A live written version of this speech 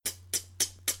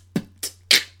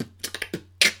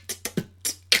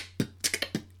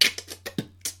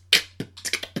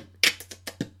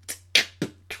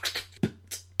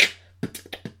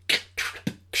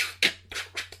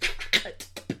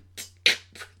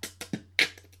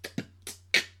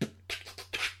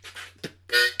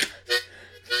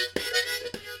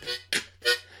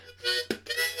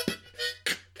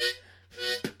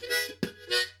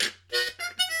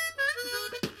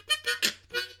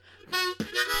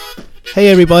Hey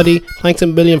everybody, thanks a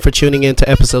million for tuning in to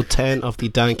episode 10 of the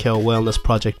Dan Kell Wellness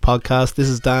Project podcast. This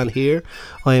is Dan here.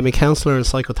 I am a counsellor and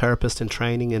psychotherapist in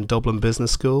training in Dublin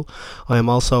Business School. I am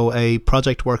also a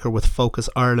project worker with Focus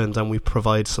Ireland, and we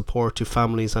provide support to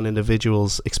families and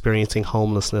individuals experiencing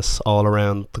homelessness all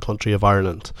around the country of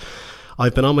Ireland.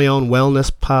 I've been on my own wellness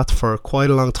path for quite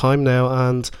a long time now,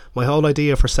 and my whole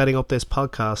idea for setting up this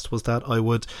podcast was that I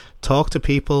would talk to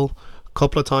people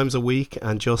couple of times a week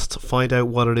and just find out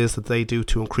what it is that they do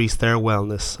to increase their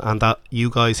wellness, and that you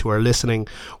guys who are listening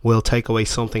will take away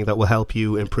something that will help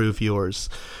you improve yours.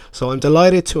 So I'm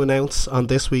delighted to announce on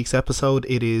this week's episode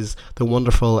it is the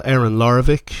wonderful Erin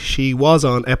Lorovic. She was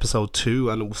on episode 2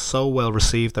 and it was so well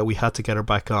received that we had to get her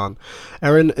back on.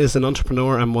 Erin is an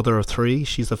entrepreneur and mother of 3.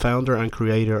 She's the founder and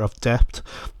creator of Depth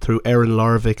through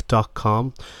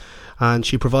erinlorovic.com. And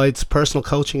she provides personal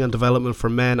coaching and development for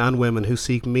men and women who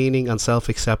seek meaning and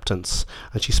self-acceptance.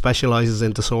 And she specialises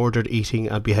in disordered eating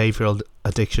and behavioural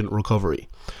addiction recovery.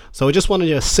 So I just wanted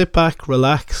you to sit back,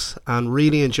 relax, and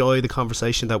really enjoy the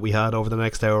conversation that we had over the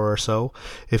next hour or so.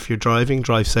 If you're driving,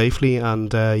 drive safely,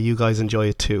 and you guys enjoy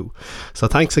it too. So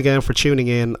thanks again for tuning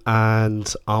in,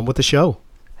 and on with the show.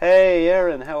 Hey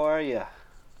Erin, how are you?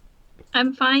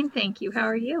 I'm fine, thank you. How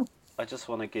are you? I just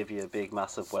want to give you a big,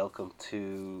 massive welcome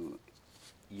to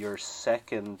your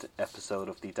second episode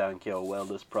of the Dan Kell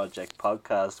Wellness Project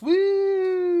podcast.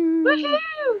 Woo!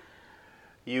 Woohoo!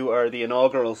 You are the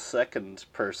inaugural second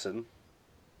person.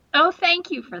 Oh,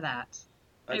 thank you for that.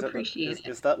 I appreciate it.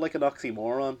 Is that like an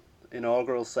oxymoron?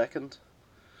 Inaugural second?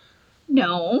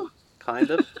 No. Kind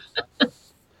of?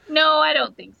 No, I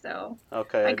don't think so.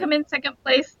 Okay. I come in second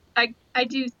place. I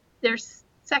do. There's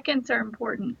seconds are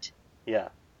important. Yeah.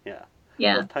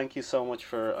 Well, thank you so much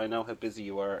I know how busy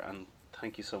you are, and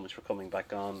thank you so much for coming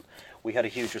back on. We had a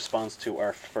huge response to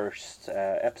our first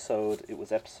episode. It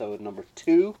was episode number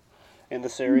 2 in the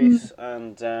series,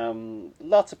 and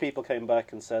lots of people came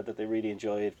back and said that they really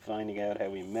enjoyed finding out how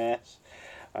we met,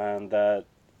 and that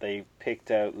they picked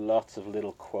out lots of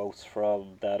little quotes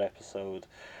from that episode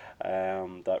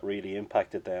that really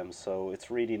impacted them. So it's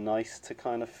really nice to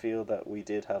kind of feel that we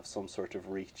did have some sort of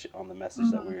reach on the message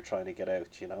that we were trying to get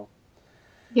out, you know?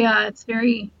 Yeah, it's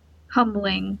very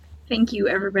humbling. Thank you,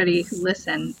 everybody who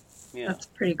listened. Yeah. That's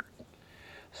pretty cool.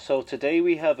 So today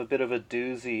we have a bit of a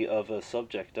doozy of a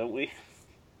subject, don't we?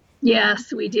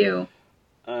 Yes, we do.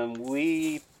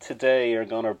 We today are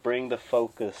going to bring the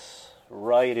focus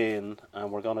right in,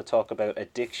 and we're going to talk about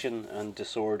addiction and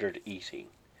disordered eating.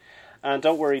 And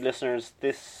don't worry, listeners,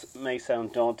 this may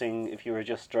sound daunting if you were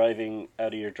just driving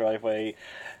out of your driveway,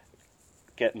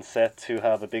 getting set to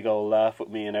have a big old laugh with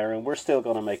me and Erin. We're still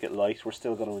going to make it light. We're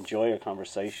still going to enjoy our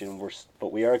conversation.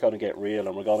 But we are going to get real,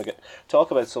 and we're going to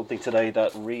talk about something today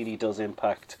that really does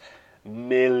impact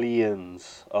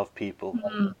millions of people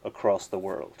across the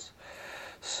world.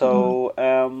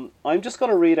 So I'm just going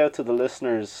to read out to the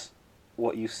listeners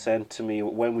what you sent to me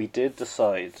when we did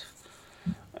decide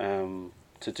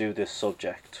to do this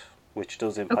subject, which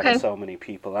does impact so many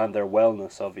people and their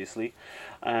wellness, obviously.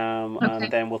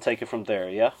 And then we'll take it from there,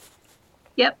 yeah?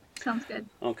 Yep, sounds good.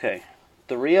 Okay.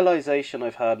 The realization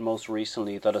I've had most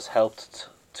recently that has helped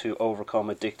to overcome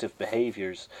addictive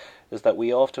behaviors is that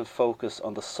we often focus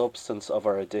on the substance of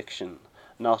our addiction,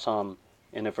 not on,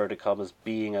 in inverted commas,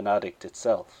 being an addict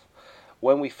itself.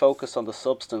 When we focus on the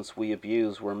substance we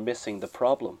abuse, we're missing the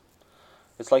problem.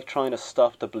 It's like trying to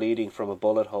stop the bleeding from a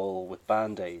bullet hole with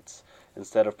band-aids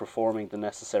instead of performing the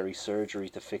necessary surgery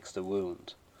to fix the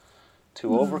wound.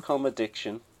 To overcome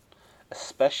addiction,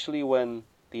 especially when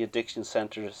the addiction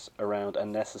centers around a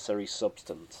necessary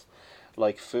substance,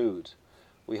 like food,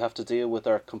 we have to deal with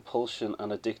our compulsion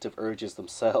and addictive urges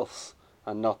themselves,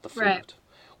 and not the food. Right.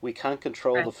 We can't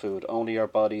control the food, only our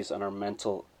bodies and our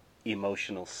mental,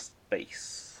 emotional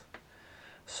space.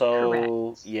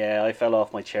 So, yeah, I fell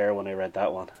off my chair when I read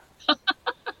that one.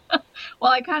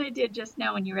 Well, I kind of did just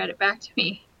now when you read it back to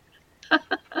me.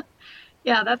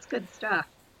 Yeah, that's good stuff.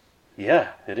 Yeah,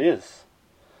 it is.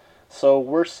 So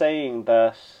we're saying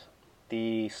that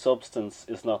the substance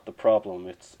is not the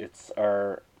problem. It's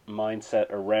our mindset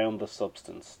around the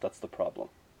substance that's the problem.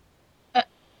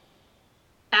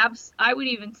 I would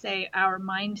even say our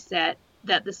mindset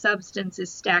that the substance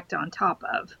is stacked on top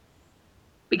of.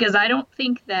 Because I don't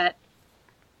think it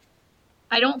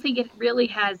really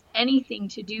has anything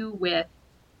to do with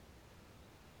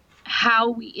how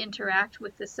we interact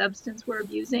with the substance we're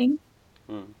abusing.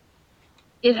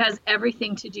 It has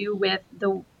everything to do with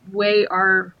the way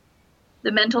the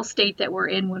mental state that we're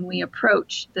in when we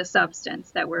approach the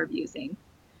substance that we're abusing.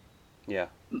 Yeah.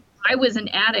 I was an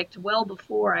addict well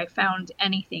before I found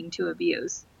anything to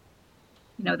abuse.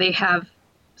 they have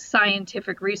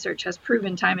scientific research has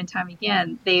proven time and time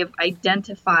again, they've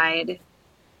identified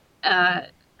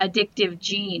addictive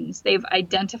genes. They've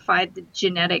identified the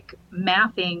genetic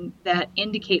mapping that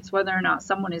indicates whether or not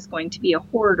someone is going to be a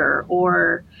hoarder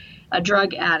or a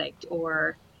drug addict,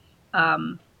 or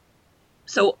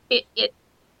so it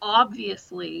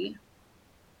obviously,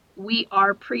 we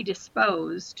are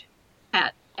predisposed.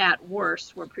 At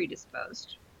worst, we're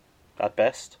predisposed. At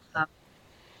best?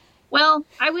 Well,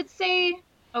 I would say,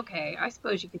 okay, I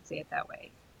suppose you could say it that way.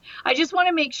 I just want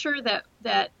to make sure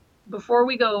that before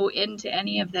we go into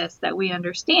any of this, that we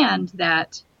understand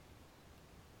that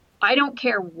I don't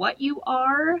care what you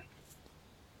are,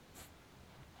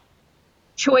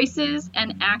 choices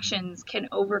and actions can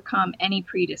overcome any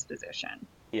predisposition.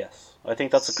 Yes, I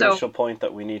think that's a crucial point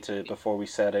that we need to, before we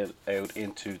set it out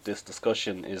into this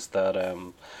discussion, is that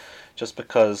just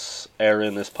because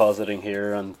Erin is positing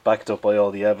here, and backed up by all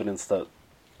the evidence, that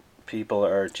people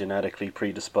are genetically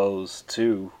predisposed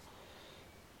to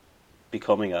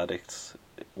becoming addicts,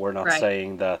 we're not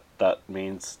saying that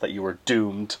means that you are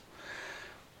doomed.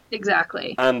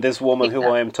 Exactly. And this woman who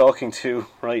I am talking to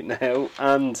right now,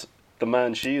 and the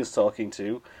man she is talking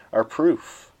to, are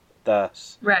proof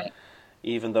that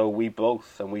even though we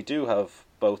both, and we do have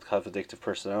addictive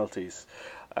personalities,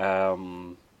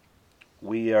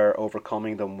 we are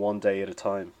overcoming them one day at a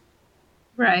time.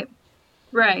 Right.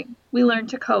 We learn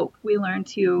to cope. We learn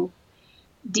to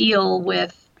deal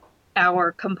with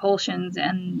our compulsions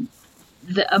and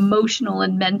the emotional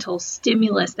and mental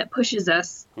stimulus that pushes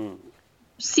us.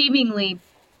 Seemingly,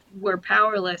 we're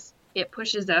powerless. It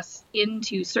pushes us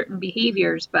into certain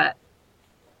behaviors, but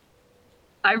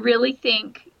I really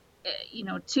think,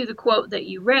 to the quote that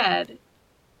you read,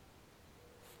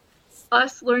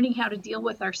 us learning how to deal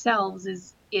with ourselves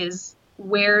is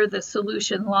where the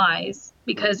solution lies.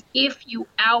 Because if you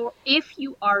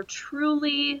are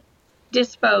truly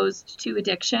disposed to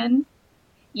addiction,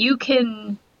 you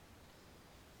can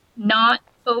not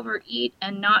overeat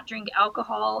and not drink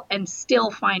alcohol and still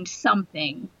find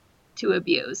something to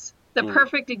abuse. The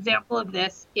perfect example of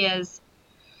this is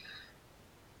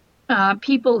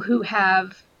people who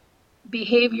have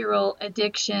behavioral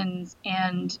addictions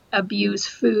and abuse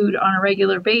food on a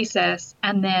regular basis,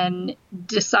 and then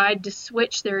decide to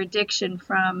switch their addiction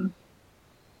from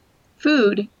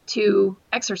food to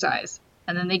exercise.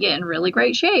 And then they get in really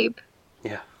great shape.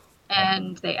 Yeah.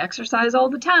 And they exercise all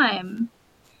the time.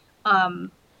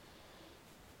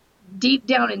 Deep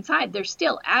down inside, they're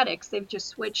still addicts. They've just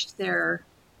switched their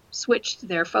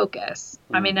focus.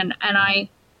 I mean, and I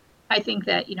think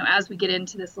that, as we get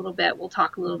into this a little bit, we'll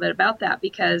talk a little bit about that,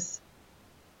 because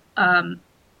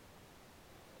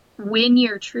when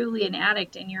you're truly an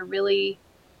addict and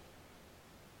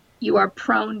you are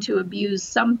prone to abuse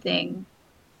something,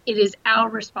 it is our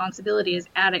responsibility as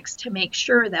addicts to make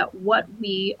sure that what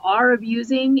we are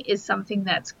abusing is something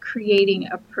that's creating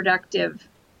a productive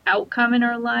outcome in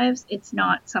our lives. It's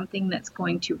not something that's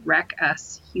going to wreck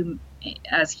us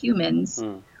as humans,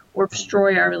 or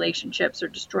destroy our relationships, or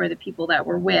destroy the people that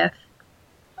we're with.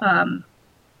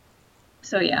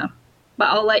 So yeah, but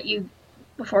I'll let you,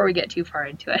 before we get too far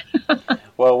into it.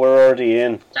 Well, we're already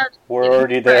in. We're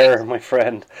already there, my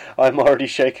friend. I'm already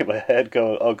shaking my head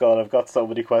going, oh God, I've got so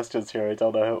many questions here. I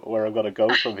don't know where I'm going to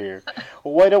go from here.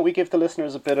 Well, why don't we give the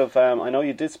listeners a bit of, I know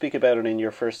you did speak about it in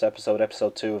your first episode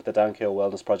 2 of the Dan Keogh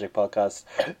Wellness Project podcast,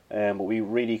 but we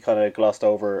really kind of glossed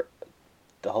over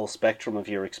the whole spectrum of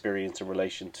your experience in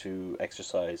relation to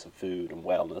exercise and food and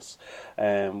wellness.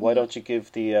 Why don't you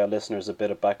give the listeners a bit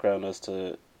of background as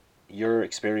to your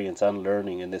experience and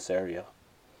learning in this area?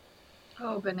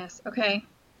 Oh, goodness. Okay.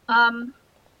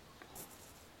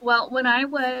 Well, when I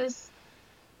was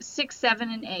 6,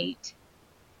 7, and 8,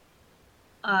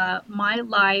 my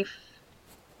life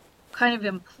kind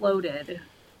of imploded.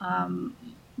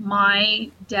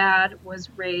 My dad was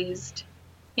raised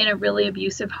in a really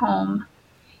abusive home.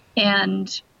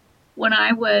 And when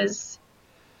I was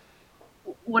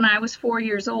 4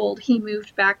 years old, he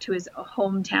moved back to his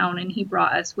hometown, and he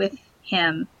brought us with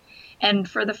him. And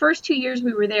for the first 2 years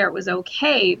we were there, it was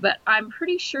okay. But I'm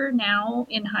pretty sure now,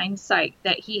 in hindsight,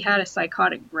 that he had a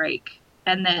psychotic break,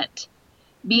 and that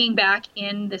being back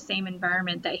in the same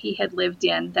environment that he had lived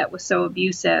in that was so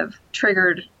abusive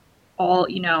triggered all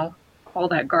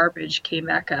that garbage came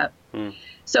back up.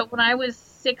 So when I was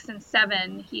 6 and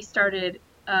 7, he started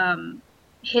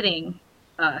hitting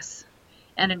us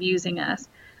and abusing us.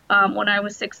 When I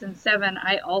was 6 and 7,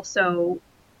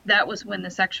 that was when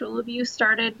the sexual abuse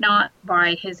started, not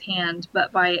by his hand,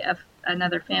 but by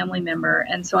another family member.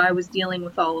 And so I was dealing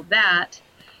with all of that.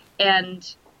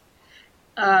 And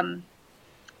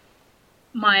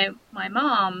my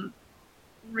mom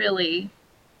really,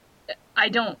 I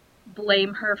don't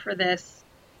blame her for this.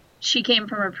 She came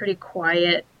from a pretty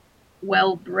quiet,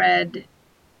 well-bred,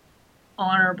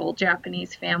 honorable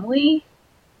Japanese family.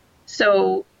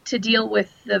 So to deal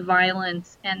with the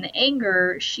violence and the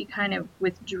anger, she kind of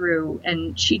withdrew,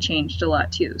 and she changed a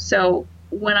lot too. So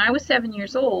when I was 7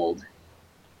 years old,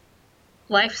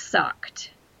 life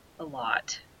sucked a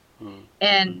lot.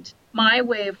 And my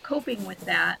way of coping with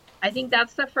that, I think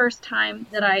that's the first time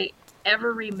that I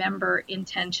ever remember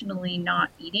intentionally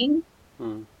not eating.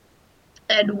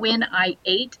 And when I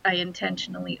ate, I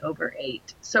intentionally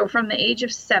overate. So from the age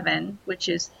of 7, which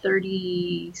is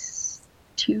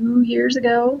 32 years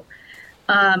ago,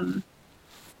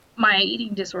 my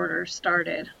eating disorder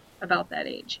started about that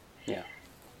age. Yeah.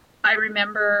 I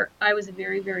remember I was a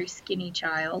very, very skinny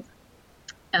child.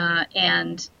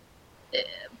 And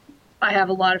I have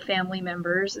a lot of family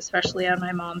members, especially on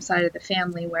my mom's side of the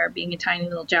family, where being a tiny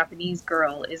little Japanese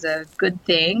girl is a good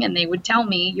thing. And they would tell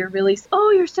me, you're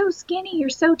so skinny, you're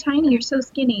so tiny, you're so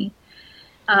skinny.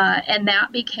 And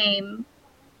that became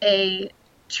a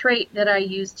trait that I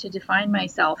used to define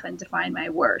myself and define my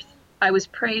worth. I was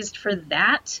praised for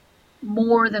that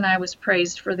more than I was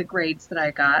praised for the grades that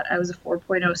I got. I was a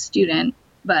 4.0 student,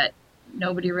 but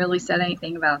nobody really said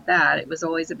anything about that. It was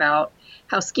always about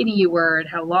how skinny you were and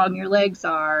how long your legs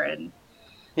are. And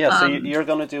so you're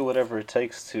going to do whatever it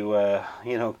takes to,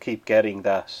 keep getting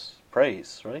that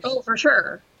praise, right? Oh, for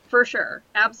sure. For sure.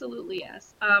 Absolutely,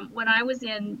 yes. When I was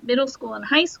in middle school and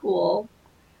high school,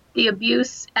 the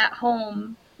abuse at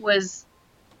home was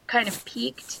kind of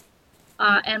peaked,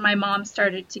 and my mom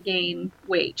started to gain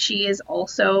weight. She is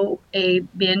also a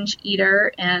binge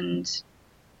eater and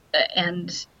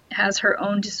has her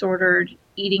own disordered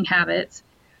eating habits.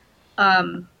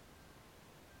 And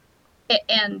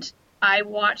I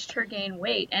watched her gain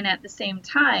weight. And at the same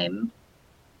time,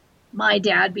 my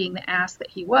dad, being the ass that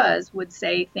he was, would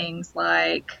say things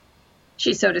like,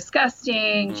 she's so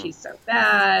disgusting, she's so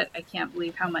fat, I can't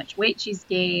believe how much weight she's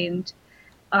gained.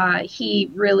 He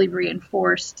really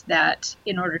reinforced that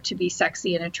in order to be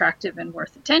sexy and attractive and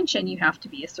worth attention, you have to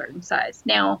be a certain size.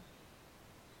 Now,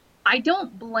 I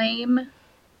don't blame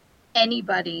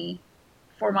anybody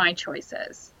for my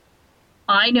choices.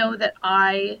 I know that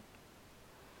I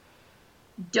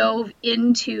dove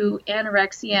into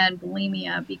anorexia and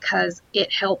bulimia because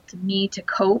it helped me to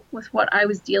cope with what I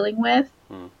was dealing with.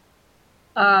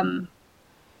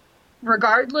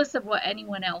 Regardless of what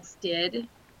anyone else did,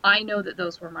 I know that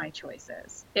those were my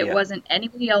choices. It wasn't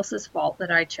anybody else's fault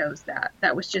that I chose that.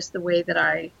 That was just the way that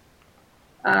I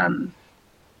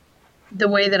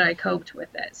coped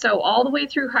with it. So all the way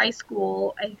through high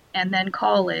school and then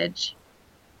college,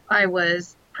 I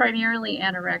was primarily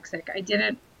anorexic.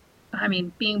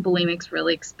 Being bulimic's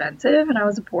really expensive, and I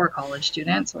was a poor college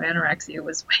student, so anorexia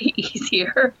was way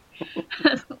easier.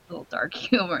 That's a little dark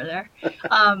humor there.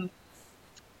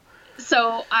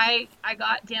 So I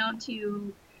got down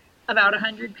to about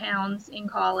 100 pounds in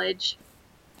college,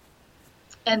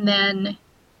 and then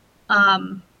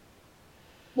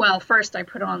first I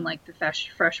put on like the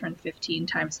freshman 15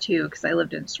 times 2 because I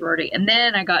lived in a sorority, and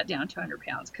then I got down to 100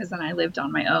 pounds because then I lived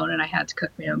on my own and I had to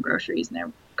cook my own groceries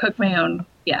and cook my own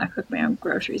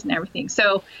groceries and everything.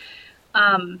 So,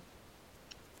 and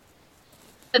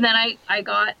then I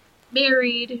got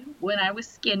married when I was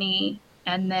skinny,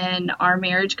 and then our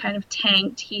marriage kind of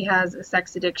tanked. He has a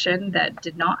sex addiction that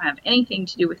did not have anything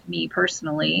to do with me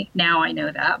personally. Now I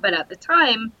know that, but at the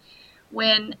time,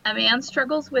 when a man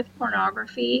struggles with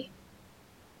pornography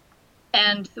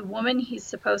and the woman he's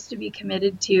supposed to be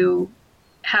committed to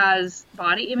has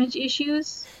body image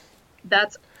issues,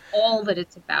 that's all that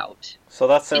it's about. So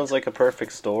that sounds like a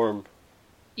perfect storm.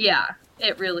 Yeah,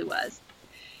 it really was.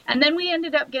 And then we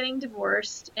ended up getting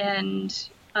divorced, and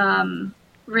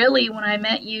really when I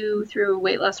met you through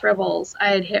Weight Loss Rebels, I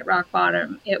had hit rock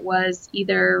bottom. It was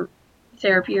either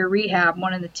therapy or rehab,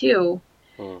 one of the two.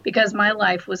 Because my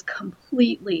life was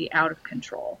completely out of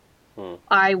control.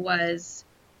 I was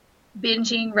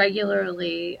binging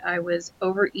regularly. I was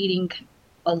overeating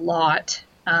a lot.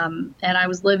 And I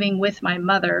was living with my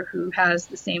mother, who has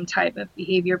the same type of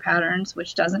behavior patterns,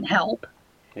 which doesn't help.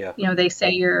 Yeah. They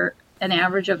say you're an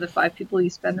average of the 5 people you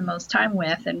spend the most time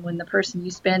with. And when the person you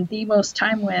spend the most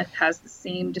time with has the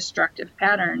same destructive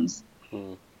patterns,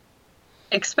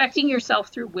 expecting yourself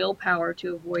through willpower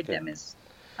to avoid them is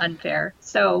unfair.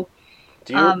 So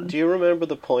do you remember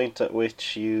the point at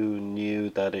which you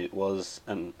knew that it was,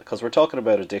 and because we're talking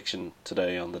about addiction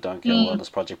today on the Dan Kell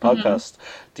Wellness Project podcast,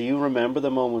 do you remember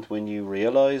the moment when you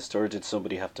realized, or did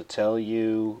somebody have to tell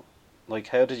you? Like,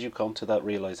 how did you come to that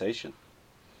realization?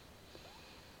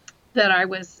 that I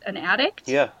was an addict?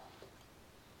 Yeah.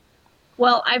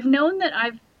 Well, I've known that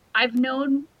I've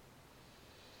known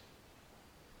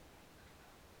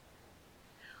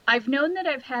that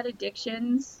I've had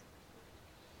addictions.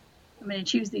 I'm going to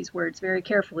choose these words very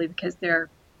carefully because they're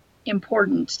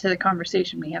important to the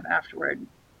conversation we have afterward.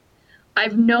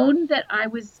 I've known that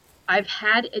I've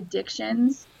had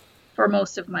addictions for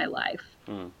most of my life.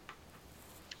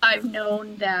 I've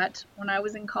known that when I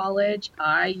was in college,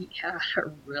 I had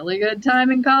a really good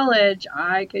time in college.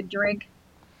 I could drink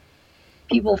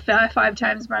people five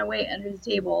times my weight under the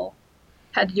table.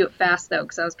 Had to do it fast though,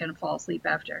 because I was going to fall asleep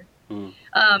after.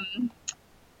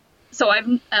 So I've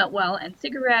and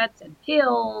cigarettes and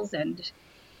pills and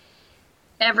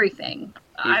everything.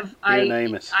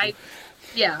 Name it.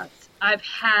 I've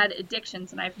had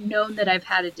addictions, and I've known that I've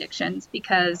had addictions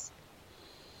because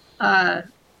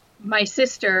my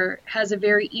sister has a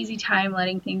very easy time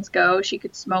letting things go. She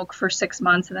could smoke for 6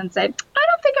 months and then say, I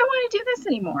don't think I want to do this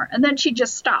anymore. And then she'd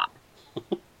just stop.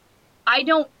 I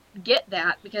don't get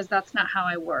that because that's not how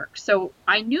I work. So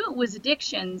I knew it was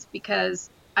addictions because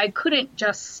I couldn't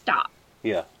just stop.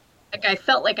 Yeah. Like I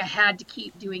felt like I had to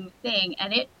keep doing the thing,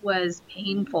 and it was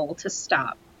painful to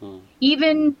stop.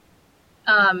 Even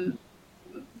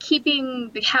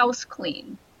keeping the house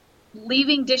clean,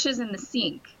 leaving dishes in the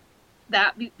sink.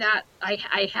 That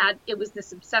I had, it was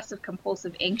this obsessive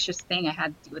compulsive anxious thing I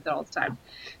had to do with it all the time.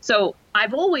 So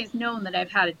I've always known that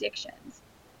I've had addictions.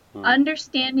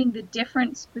 Understanding the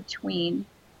difference between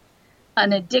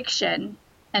an addiction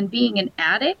and being an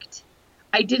addict,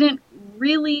 I didn't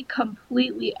really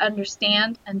completely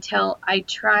understand until I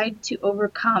tried to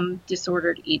overcome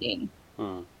disordered eating.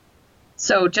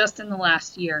 So just in the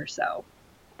last year or so.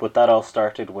 But that all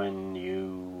started when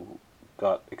you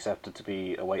got accepted to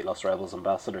be a Weight Loss Rebels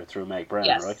ambassador through Meg Brown,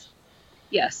 yes. Right?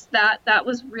 Yes, that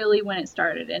was really when it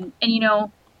started. And you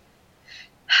know,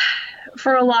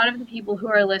 for a lot of the people who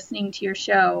are listening to your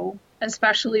show,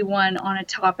 especially one on a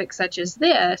topic such as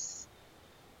this,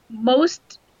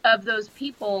 most of those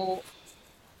people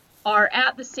are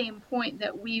at the same point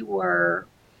that we were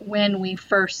when we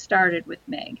first started with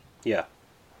Meg. Yeah.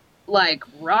 Like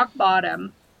rock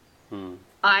bottom.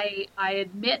 I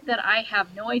admit that I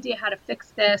have no idea how to fix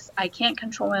this. I can't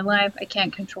control my life. I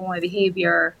can't control my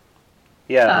behavior.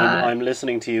 Yeah, I'm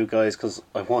listening to you guys because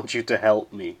I want you to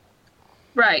help me.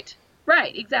 Right,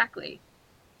 exactly.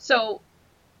 So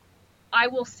I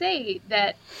will say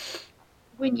that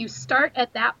when you start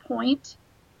at that point,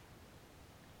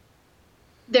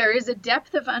 there is a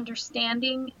depth of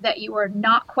understanding that you are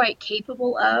not quite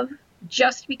capable of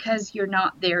just because you're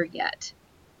not there yet.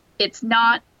 It's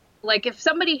not like if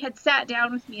somebody had sat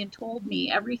down with me and told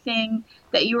me everything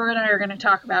that you are going to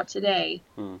talk about today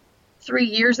 3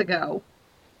 years ago,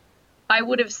 I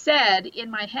would have said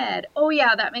in my head, oh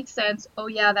yeah, that makes sense. Oh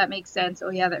yeah, that makes sense. Oh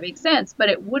yeah, that makes sense. But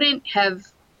it wouldn't have,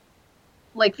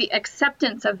 like the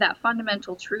acceptance of that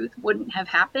fundamental truth wouldn't have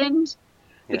happened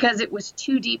because it was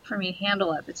too deep for me to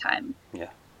handle at the time. Yeah.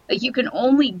 Like you can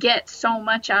only get so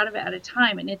much out of it at a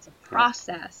time, and it's a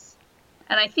process.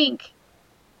 And I think,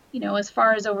 you know, as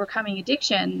far as overcoming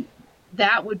addiction,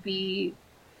 that would be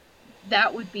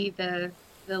the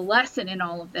lesson in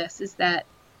all of this, is that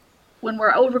when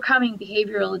we're overcoming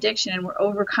behavioral addiction and we're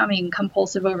overcoming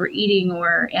compulsive overeating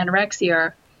or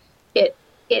anorexia,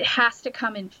 it has to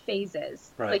come in phases.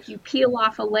 Right. Like you peel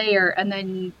off a layer and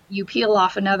then you peel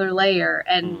off another layer,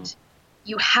 and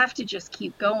you have to just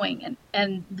keep going.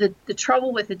 And the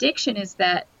trouble with addiction is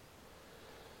that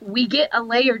we get a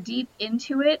layer deep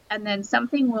into it, and then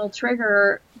something will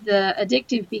trigger the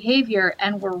addictive behavior,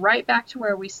 and we're right back to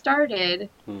where we started.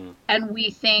 And we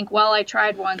think, well, I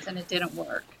tried once and it didn't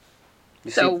work.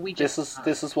 This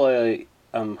is why I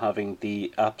am having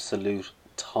the absolute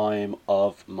time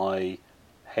of my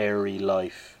hairy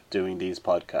life doing these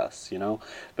podcasts, you know,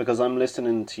 because I'm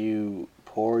listening to you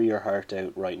pour your heart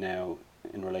out right now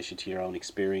in relation to your own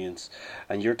experience,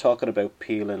 and you're talking about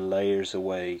peeling layers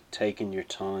away, taking your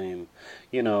time,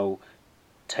 you know,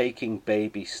 taking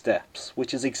baby steps,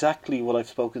 which is exactly what I've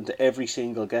spoken to every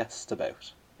single guest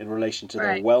about in relation to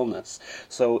their wellness.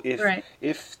 So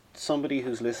if somebody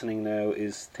who's listening now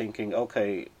is thinking,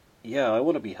 okay, yeah, I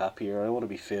want to be happier, I want to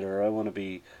be fitter, I want to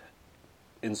be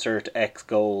insert X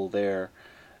goal there,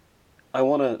 I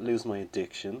want to lose my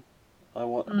addiction, I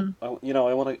want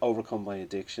to overcome my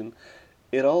addiction.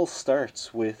 It all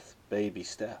starts with baby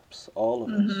steps, all of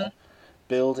it.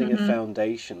 Building a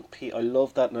foundation. I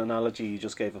love that analogy you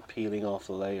just gave of peeling off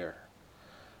a layer.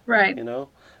 Right. You know?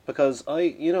 Because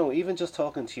even just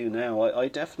talking to you now, I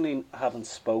definitely haven't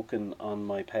spoken on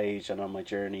my page and on my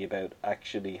journey about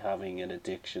actually having an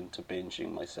addiction to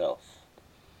binging myself.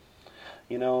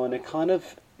 you know, and it kind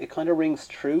of rings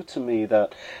true to me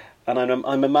that, and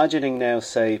I'm imagining now,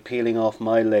 say, peeling off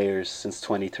my layers since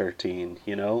 2013,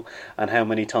 you know, and how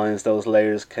many times those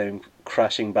layers came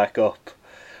crashing back up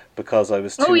because I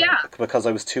was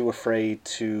too afraid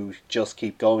to just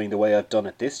keep going the way I've done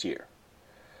it this year.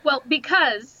 Well,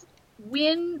 because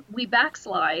when we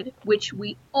backslide, which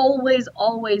we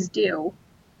always do,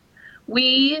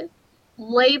 we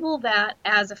label that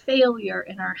as a failure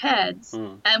in our heads,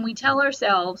 and we tell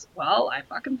ourselves, well, I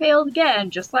fucking failed again,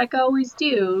 just like I always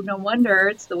do. No wonder,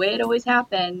 it's the way it always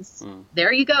happens.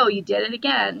 There you go, you did it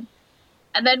again.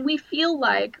 And then we feel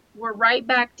like we're right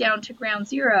back down to ground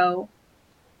zero,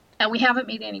 and we haven't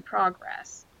made any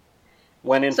progress.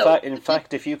 When in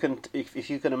fact, if you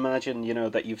can imagine, you know,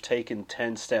 that you've taken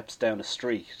 10 steps down a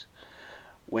street,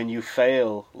 when you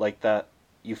fail like that,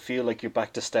 you feel like you're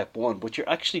back to step 1, but you're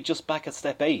actually just back at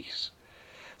step 8.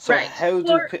 So right. How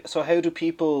do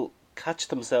people catch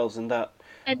themselves in that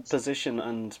position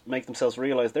and make themselves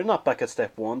realize they're not back at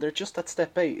step 1, they're just at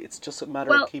step 8. It's just a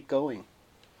matter of keep going.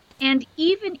 And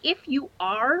even if you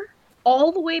are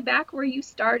all the way back where you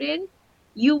started,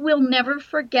 you will never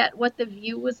forget what the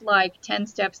view was like 10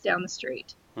 steps down the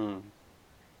street.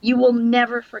 You will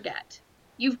never forget.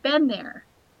 You've been there.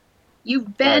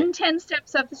 You've been 10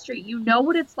 steps up the street. You know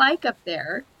what it's like up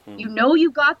there. You know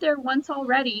you got there once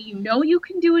already. You know you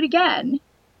can do it again.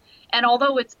 And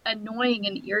although it's annoying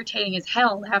and irritating as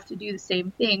hell to have to do the same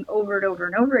thing over and over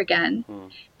and over again,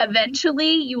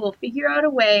 eventually you will figure out a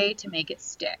way to make it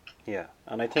stick. Yeah,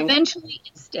 and I think eventually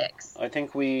it sticks. I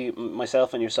think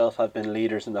myself and yourself, have been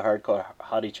leaders in the Hardcore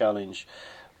Hottie Challenge,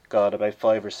 God, about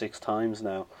 5 or 6 times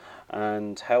now.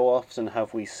 And how often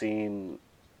have we seen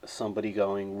somebody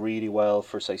going really well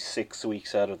for, say, 6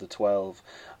 weeks out of the 12,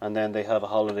 and then they have a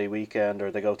holiday weekend, or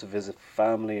they go to visit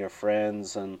family or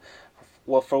friends, and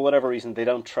for whatever reason they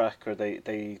don't track, or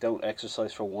they don't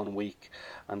exercise for 1 week,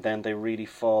 and then they really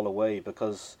fall away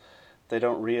because they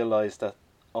don't realize that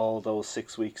all those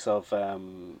 6 weeks of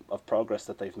progress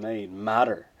that they've made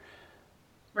matter.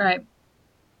 Right.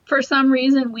 For some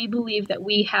reason, we believe that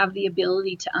we have the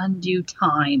ability to undo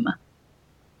time,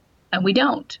 and we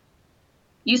don't.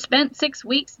 You spent 6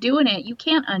 weeks doing it. You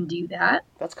can't undo that.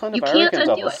 That's kind of arrogant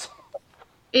of us.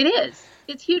 It is.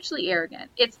 It's hugely arrogant.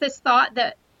 It's this thought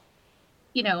that,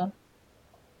 you know,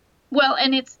 well,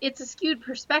 and it's a skewed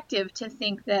perspective to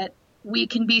think that we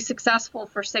can be successful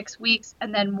for 6 weeks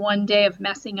and then one day of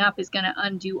messing up is going to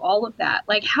undo all of that.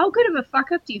 Like, how good of a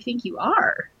fuck up do you think you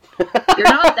are? You're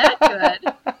not that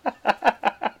good.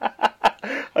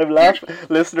 I'm laughing,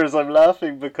 listeners. I'm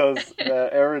laughing because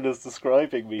Erin is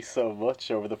describing me so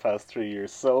much over the past 3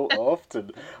 years. So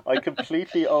often, I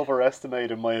completely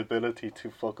overestimated my ability to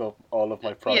fuck up all of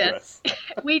my progress. Yes,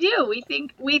 we do.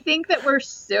 We think that we're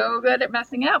so good at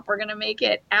messing up. We're going to make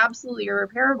it absolutely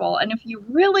irreparable. And if you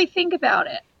really think about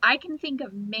it, I can think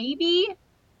of maybe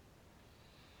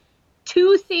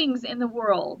 2 things in the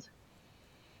world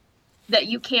that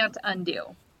you can't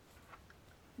undo.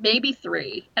 Maybe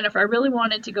 3. And if I really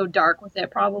wanted to go dark with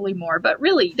it, probably more. But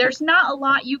really, there's not a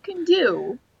lot you can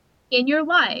do in your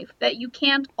life that you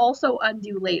can't also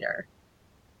undo later.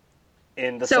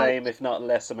 In the same, if not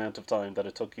less, amount of time that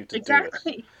it took you to do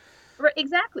it.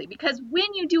 Exactly. Because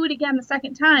when you do it again the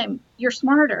second time, you're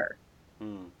smarter.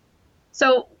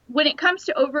 So when it comes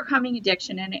to overcoming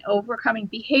addiction and overcoming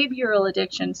behavioral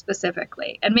addiction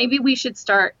specifically, and maybe we should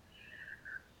start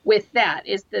with that,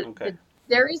 is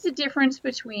there is a difference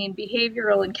between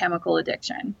behavioral and chemical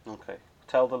addiction. Okay.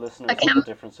 Tell the listeners what the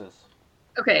difference is.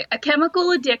 Okay. A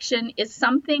chemical addiction is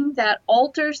something that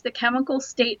alters the chemical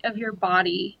state of your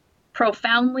body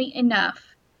profoundly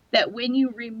enough that when you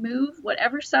remove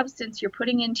whatever substance you're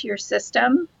putting into your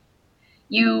system,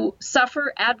 you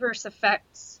suffer adverse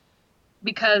effects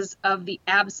because of the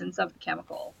absence of the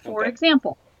chemical. For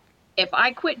example, if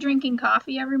I quit drinking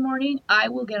coffee every morning, I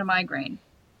will get a migraine.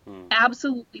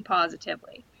 Absolutely,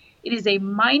 positively. It is a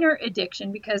minor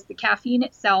addiction because the caffeine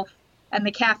itself and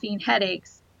the caffeine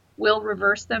headaches will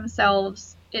reverse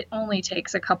themselves. It only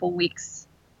takes a couple weeks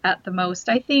at the most,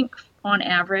 I think, on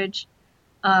average.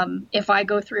 If I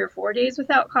go 3 or 4 days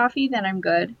without coffee, then I'm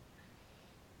good.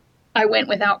 I went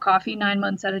without coffee 9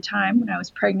 months at a time when I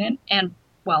was pregnant, and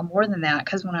well, more than that,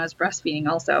 because when I was breastfeeding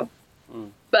also.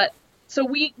 But so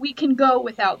we can go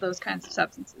without those kinds of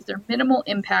substances. They're minimal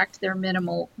impact, they're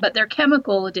minimal, but they're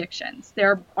chemical addictions.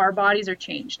 Our bodies are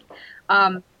changed.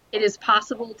 It is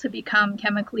possible to become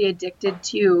chemically addicted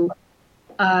to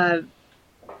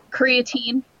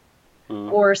creatine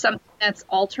or something that's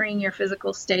altering your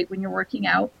physical state when you're working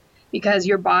out, because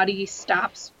your body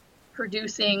stops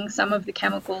producing some of the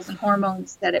chemicals and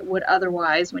hormones that it would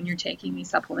otherwise when you're taking these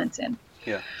supplements in.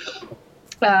 Yeah.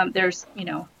 There's,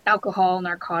 alcohol,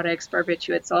 narcotics,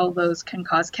 barbiturates, all those can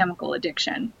cause chemical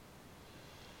addiction.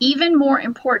 Even more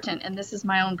important, and this is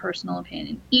my own personal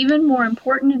opinion, even more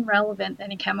important and relevant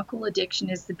than a chemical addiction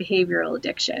is the behavioral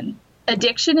addiction.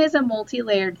 Addiction is a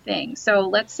multi-layered thing. So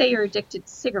let's say you're addicted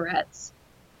to cigarettes.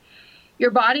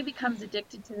 Your body becomes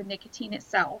addicted to the nicotine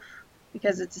itself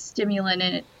because it's a stimulant,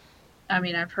 and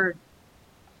I've heard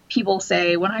people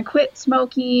say, when I quit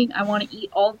smoking, I want to eat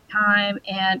all the time,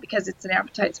 and because it's an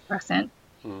appetite suppressant,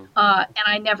 and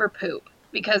I never poop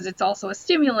because it's also a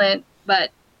stimulant,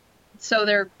 but so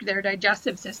their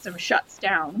digestive system shuts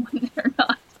down when they're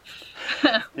not.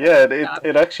 Yeah,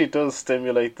 it actually does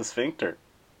stimulate the sphincter.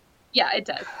 Yeah, it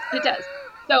does. It does.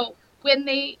 So when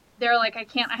they're like, I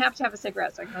have to have a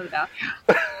cigarette so I can go to the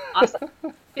bathroom. Awesome.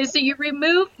 So you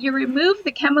remove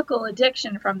the chemical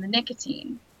addiction from the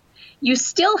nicotine. You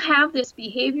still have this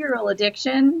behavioral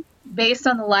addiction based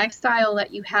on the lifestyle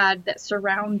that you had that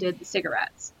surrounded the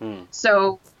cigarettes.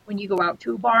 So when you go out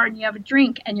to a bar and you have a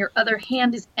drink and your other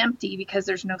hand is empty because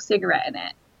there's no cigarette in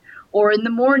it. Or in the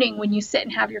morning when you sit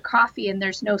and have your coffee and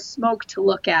there's no smoke to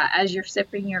look at as you're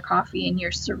sipping your coffee in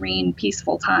your serene,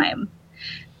 peaceful time.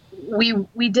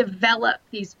 We develop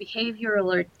these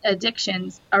behavioral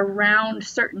addictions around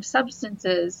certain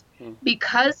substances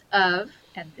because of,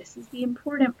 and this is the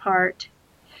important part,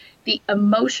 the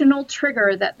emotional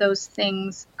trigger that those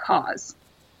things cause.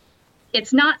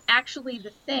 It's not actually the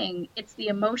thing, it's the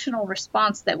emotional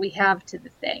response that we have to the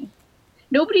thing.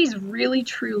 Nobody's really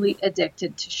truly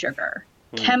addicted to sugar.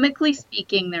 Chemically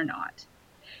speaking, they're not.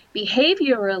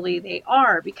 Behaviorally, they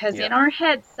are, because in our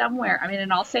head somewhere,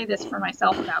 and I'll say this for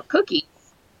myself about cookies.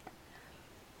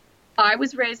 I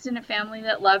was raised in a family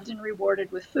that loved and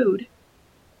rewarded with food.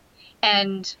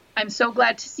 And I'm so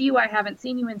glad to see you. I haven't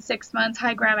seen you in 6 months.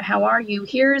 Hi, Grandma, how are you?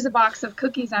 Here is a box of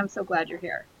cookies. I'm so glad you're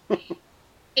here.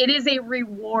 It is a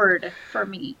reward for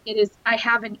me. I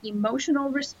have an emotional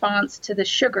response to the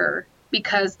sugar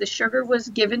because the sugar was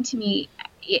given to me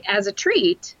as a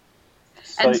treat.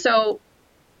 And so,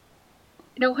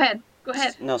 go ahead.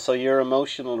 No, so your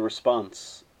emotional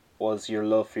response was your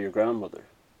love for your grandmother.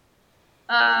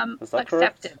 Is that acceptance.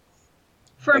 Correct?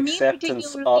 For me,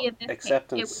 particularly in this case,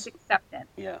 it was acceptance.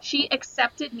 Yeah. She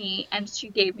accepted me, and she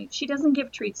doesn't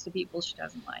give treats to people she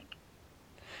doesn't like.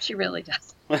 She really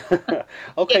does.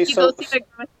 Okay,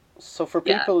 so for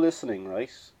people listening,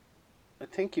 right, I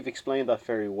think you've explained that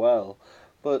very well,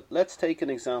 but let's take an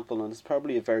example, and it's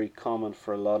probably very common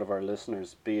for a lot of our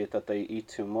listeners, be it that they eat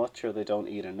too much, or they don't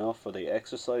eat enough, or they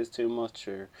exercise too much,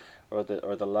 or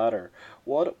the latter.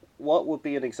 What would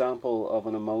be an example of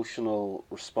an emotional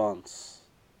response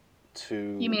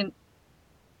to... You mean...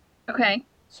 Okay.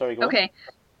 Sorry, go on. Okay.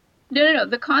 No.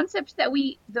 The concept that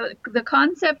the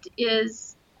concept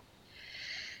is...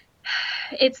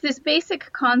 It's this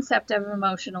basic concept of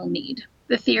emotional need.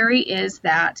 The theory is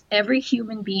that every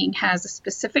human being has a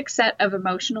specific set of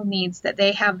emotional needs that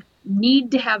they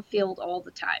need to have filled all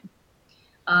the time.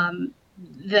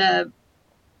 The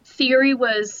theory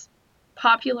was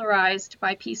popularized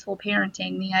by peaceful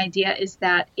parenting. The idea is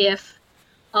that if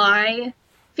I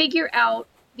figure out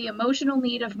the emotional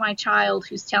need of my child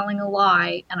who's telling a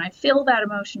lie and I fill that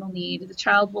emotional need, the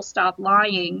child will stop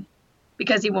lying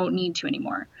because he won't need to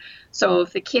anymore. So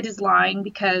if the kid is lying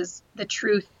because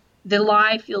the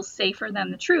lie feels safer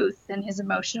than the truth, then his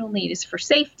emotional need is for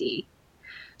safety.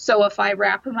 So if I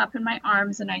wrap him up in my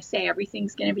arms and I say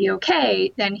everything's going to be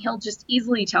okay, then he'll just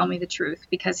easily tell me the truth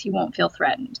because he won't feel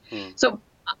threatened. So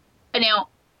now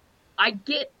I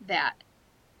get that.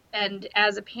 And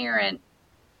as a parent,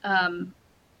 I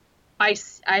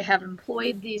have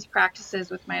employed these practices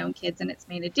with my own kids, and it's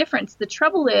made a difference. The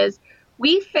trouble is,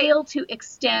 we fail to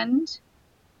extend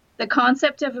the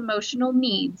concept of emotional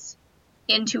needs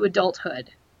into adulthood.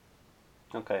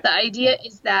 Okay. The idea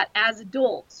is that as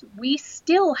adults, we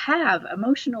still have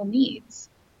emotional needs.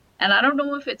 And I don't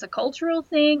know if it's a cultural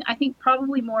thing. I think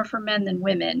probably more for men than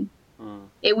women.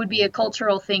 It would be a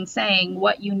cultural thing saying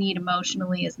what you need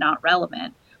emotionally is not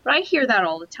relevant. But I hear that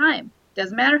all the time.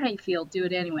 Doesn't matter how you feel, do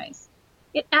it anyways.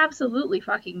 It absolutely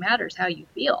fucking matters how you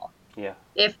feel. Yeah.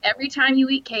 If every time you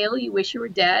eat kale you wish you were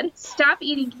dead, stop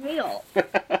eating kale.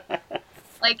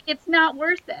 It's not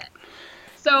worth it.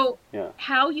 So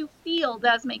how you feel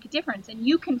does make a difference. And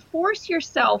you can force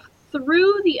yourself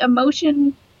through the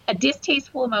emotion, a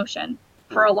distasteful emotion,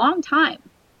 for a long time.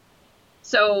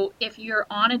 So if you're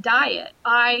on a diet,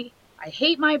 I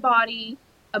hate my body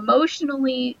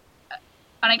emotionally,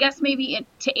 and I guess maybe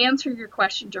to answer your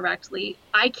question directly,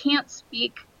 I can't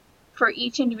speak for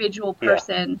each individual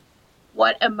person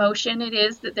what emotion it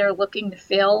is that they're looking to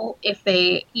feel if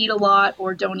they eat a lot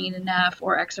or don't eat enough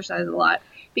or exercise a lot,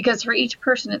 because for each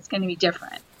person it's going to be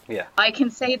different. Yeah. I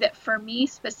can say that for me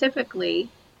specifically,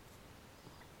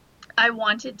 I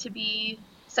wanted to be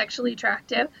sexually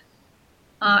attractive.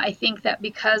 I think that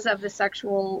because of the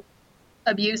sexual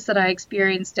abuse that I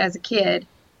experienced as a kid,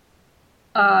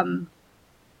 I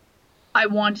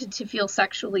wanted to feel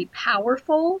sexually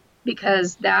powerful,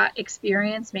 because that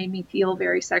experience made me feel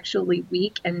very sexually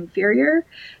weak and inferior.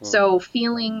 So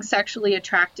feeling sexually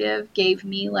attractive gave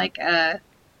me like an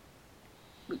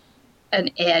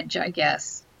edge, I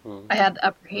guess. I had the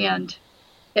upper hand.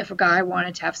 If a guy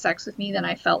wanted to have sex with me, then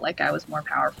I felt like I was more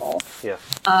powerful. Yeah.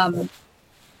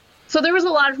 So there was a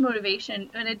lot of motivation,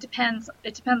 and it depends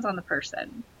on the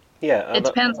person. Yeah. It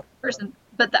depends on the person.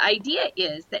 But the idea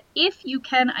is that if you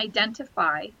can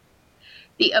identify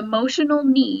the emotional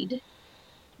need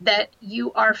that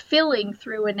you are filling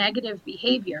through a negative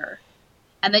behavior,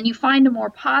 and then you find a more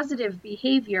positive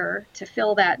behavior to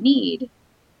fill that need,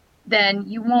 then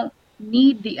you won't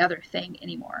need the other thing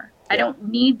anymore. Yeah. I don't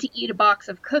need to eat a box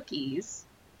of cookies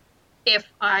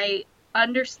if I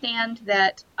understand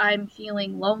that I'm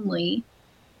feeling lonely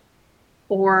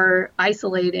or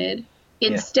isolated.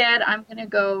 Instead, I'm going to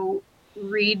go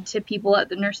read to people at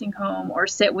the nursing home or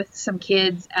sit with some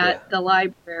kids at the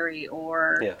library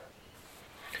or... Yeah.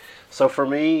 So for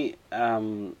me,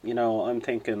 I'm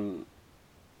thinking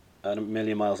at a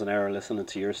million miles an hour listening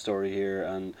to your story here,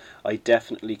 and I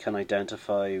definitely can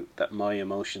identify that my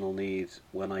emotional need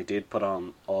when I did put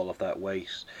on all of that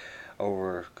weight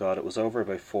it was over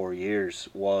about 4 years,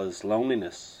 was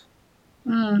loneliness.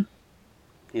 You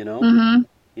know? Mm-hmm.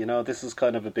 You know, this is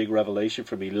kind of a big revelation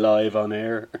for me live on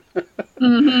air.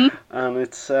 Mm-hmm. And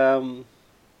it's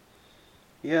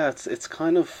it's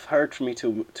kind of hard for me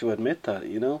to admit that,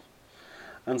 you know?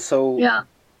 And so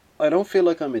I don't feel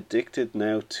like I'm addicted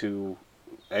now to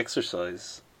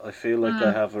exercise. I feel like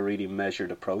I have a really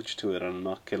measured approach to it. I'm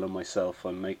not killing myself.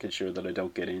 I'm making sure that I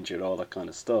don't get injured, all that kind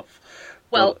of stuff.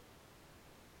 Well,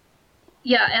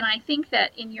 and I think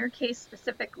that in your case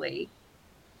specifically,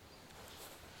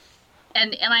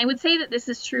 and I would say that this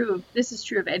is true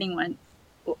of anyone.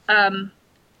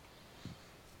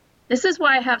 This is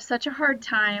why I have such a hard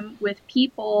time with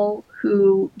people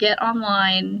who get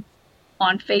online,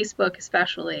 on Facebook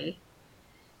especially,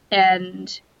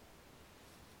 and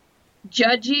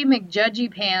judgy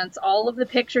McJudgy pants all of the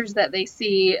pictures that they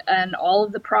see and all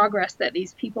of the progress that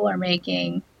these people are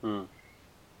making.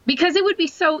 Because it would be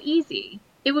so easy.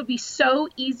 It would be so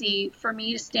easy for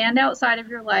me to stand outside of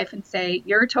your life and say,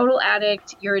 you're a total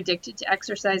addict, you're addicted to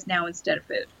exercise now instead of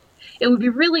food. It would be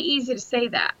really easy to say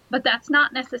that, but that's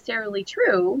not necessarily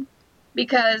true,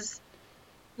 because,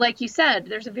 like you said,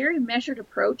 there's a very measured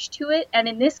approach to it. And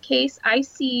in this case, I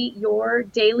see your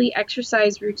daily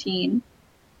exercise routine,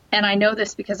 and I know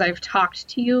this because I've talked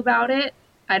to you about it.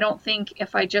 I don't think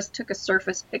if I just took a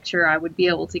surface picture, I would be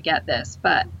able to get this,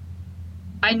 but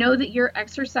I know that your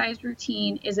exercise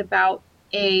routine is about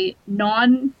a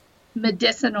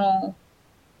non-medicinal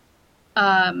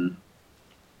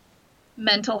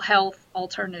mental health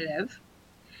alternative.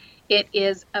 It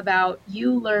is about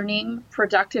you learning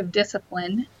productive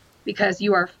discipline, because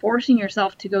you are forcing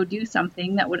yourself to go do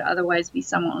something that would otherwise be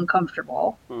somewhat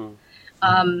uncomfortable.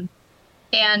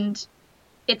 And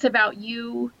it's about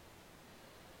you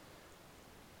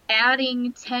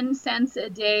adding 10 cents a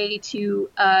day to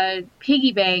a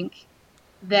piggy bank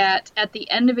that at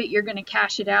the end of it, you're going to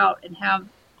cash it out and have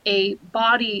a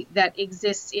body that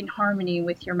exists in harmony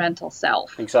with your mental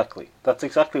self. Exactly. That's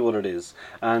exactly what it is.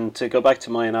 And to go back to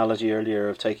my analogy earlier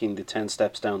of taking the 10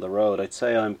 steps down the road, I'd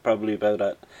say I'm probably about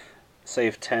at, say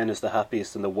if 10 is the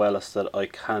happiest and the wellest that I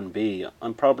can be,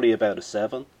 I'm probably about a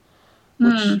 7.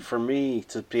 Which, for me,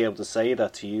 to be able to say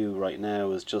that to you right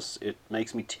now is just, it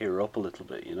makes me tear up a little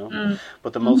bit, you know?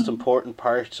 But the most important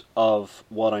part of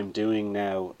what I'm doing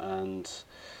now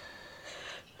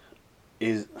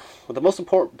is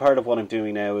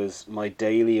my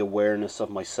daily awareness of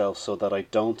myself, so that I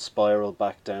don't spiral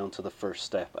back down to the first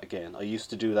step again. I used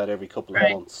to do that every couple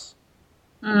of months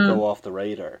and go off the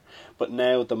radar. But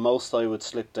now the most I would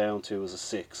slip down to is a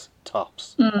 6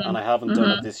 tops, and I haven't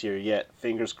done it this year yet.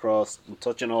 Fingers crossed. I'm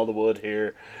touching all the wood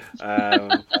here.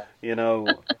 You know,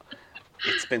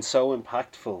 it's been so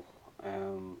impactful.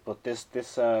 But this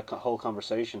whole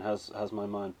conversation has my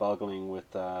mind boggling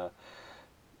with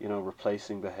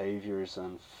replacing behaviors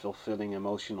and fulfilling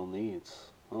emotional needs.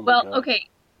 Oh my God. Okay,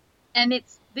 and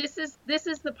this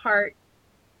is the part.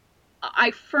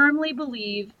 I firmly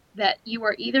believe that you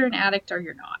are either an addict or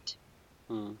you're not.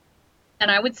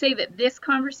 And I would say that this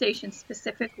conversation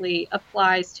specifically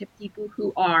applies to people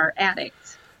who are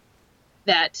addicts.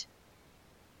 That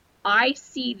I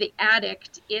see the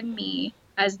addict in me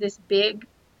as this big,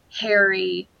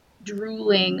 hairy,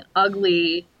 drooling,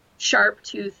 ugly,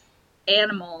 sharp-toothed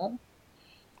animal.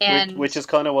 And which is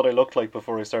kind of what I looked like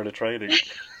before I started training.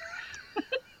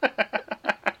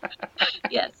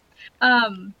 Yes.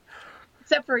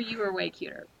 Except for you were way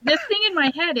cuter. This thing in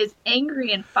my head is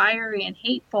angry and fiery and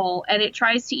hateful, and it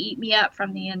tries to eat me up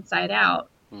from the inside out.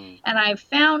 And I've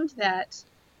found that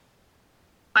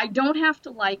I don't have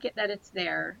to like it that it's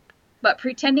there, but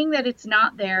pretending that it's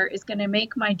not there is going to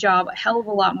make my job a hell of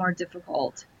a lot more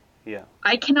difficult. Yeah.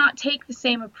 I cannot take the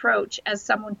same approach as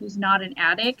someone who's not an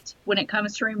addict when it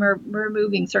comes to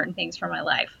removing certain things from my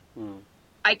life.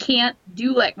 I can't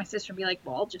do like my sister and be like,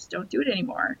 well, just don't do it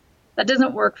anymore. That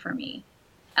doesn't work for me.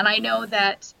 And I know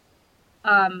that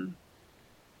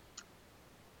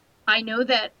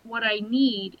what I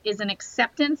need is an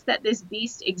acceptance that this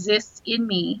beast exists in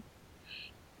me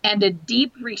and a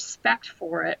deep respect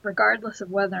for it, regardless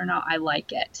of whether or not I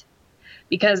like it.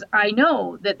 Because I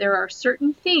know that there are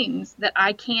certain things that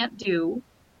I can't do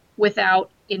without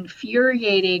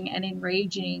infuriating and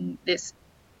enraging this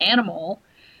animal.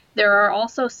 There are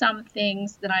also some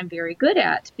things that I'm very good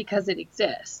at because it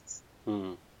exists.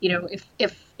 You know,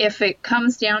 if it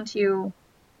comes down to,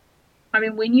 I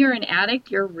mean, when you're an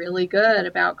addict, you're really good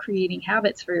about creating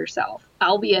habits for yourself,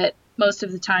 albeit most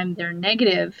of the time they're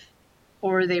negative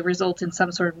or they result in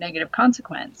some sort of negative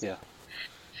consequence. Yeah.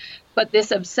 But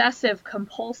this obsessive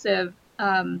compulsive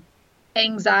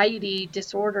anxiety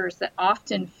disorders that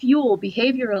often fuel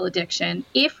behavioral addiction,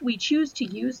 if we choose to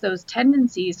use those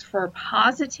tendencies for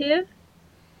positive,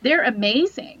 they're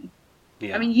amazing.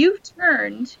 Yeah. I mean, you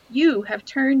have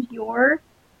turned your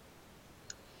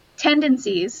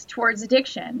tendencies towards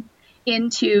addiction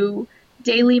into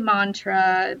daily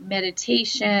mantra,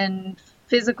 meditation,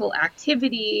 physical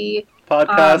activity,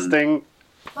 podcasting,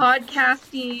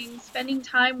 spending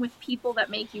time with people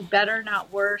that make you better,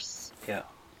 not worse. Yeah.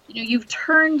 You know, you've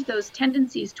turned those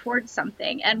tendencies towards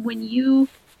something. And when you,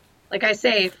 like I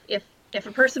say, if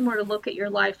a person were to look at your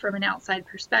life from an outside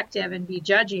perspective and be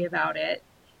judgy about it,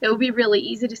 it would be really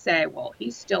easy to say, well,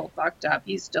 he's still fucked up.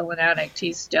 He's still an addict.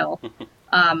 He's still.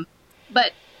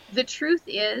 But the truth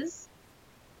is,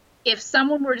 if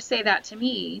someone were to say that to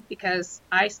me, because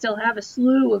I still have a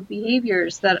slew of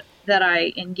behaviors that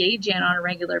I engage in on a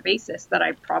regular basis that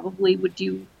I probably would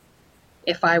do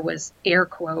if I was, air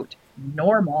quote,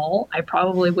 normal, I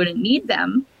probably wouldn't need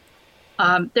them.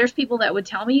 There's people that would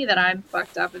tell me that I'm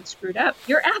fucked up and screwed up.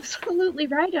 You're absolutely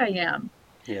right, I am.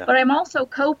 Yeah. But I'm also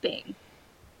coping.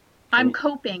 I'm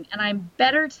coping, and I'm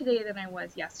better today than I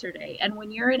was yesterday. And when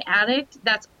you're an addict,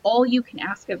 that's all you can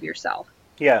ask of yourself.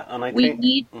 Yeah, and I think...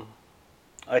 No,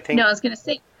 I was going to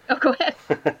say... Oh, go ahead.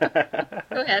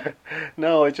 Go ahead.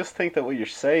 No, I just think that what you're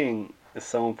saying is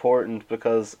so important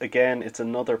because, again, it's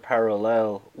another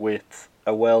parallel with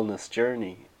a wellness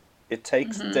journey. It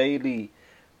takes daily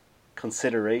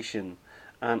consideration.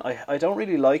 And I don't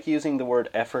really like using the word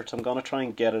effort. I'm going to try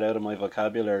and get it out of my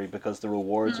vocabulary because the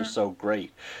rewards are so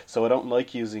great. So I don't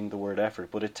like using the word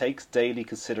effort. But it takes daily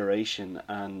consideration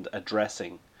and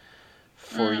addressing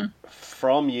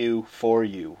from you, for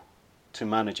you, to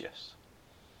manage it.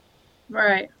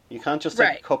 Right. You can't just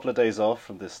take a couple of days off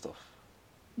from this stuff.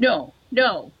 No,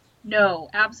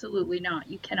 absolutely not.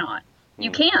 You cannot.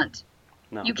 You can't.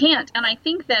 No. You can't. And I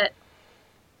think that,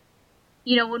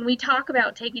 you know, when we talk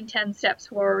about taking 10 steps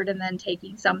forward and then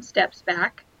taking some steps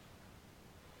back,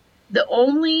 the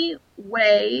only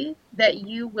way that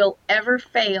you will ever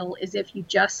fail is if you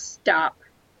just stop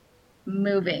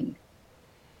moving.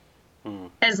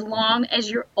 As long as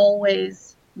you're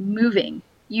always moving,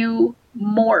 you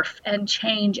morph and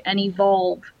change and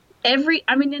evolve.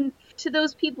 To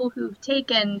those people who've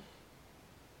taken,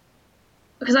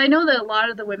 because I know that a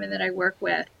lot of the women that I work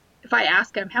with, if I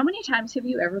ask them, how many times have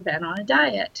you ever been on a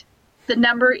diet? The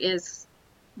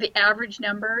average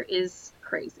number is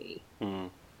crazy. Like,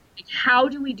 how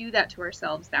do we do that to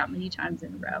ourselves that many times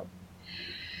in a row?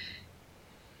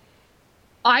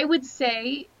 I would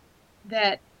say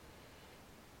that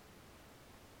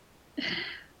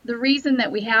the reason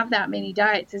that we have that many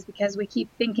diets is because we keep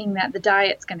thinking that the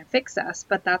diet's going to fix us,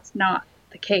 but that's not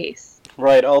the case.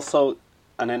 Right. Also,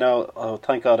 and I know,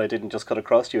 thank God I didn't just cut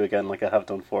across you again like I have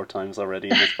done 4 times already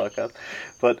in this podcast,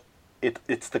 but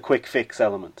it's the quick fix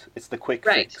element. It's the quick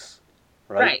fix.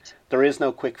 Right? There is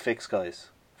no quick fix, guys,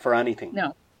 for anything.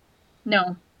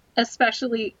 No.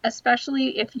 Especially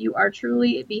if you are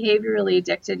truly behaviorally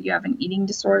addicted, you have an eating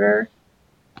disorder.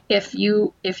 if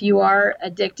you are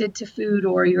addicted to food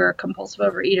or you're a compulsive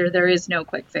overeater, there is no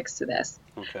quick fix to this.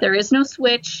 Okay. There is no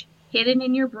switch hidden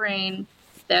in your brain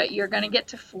that you're going to get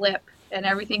to flip and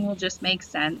everything will just make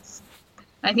sense.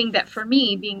 I think that for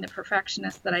me, being the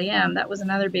perfectionist that I am, that was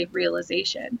another big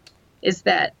realization, is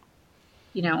that,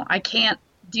 I can't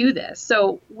do this.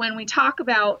 So when we talk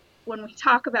about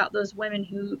those women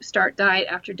who start diet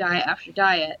after diet after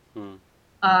diet,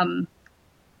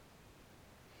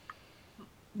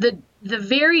 the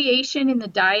variation in the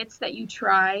diets that you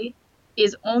try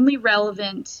is only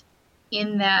relevant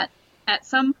in that at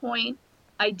some point,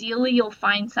 ideally, you'll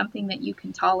find something that you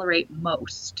can tolerate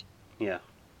most. Yeah.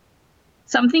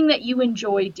 Something that you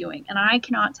enjoy doing. And I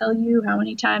cannot tell you how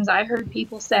many times I heard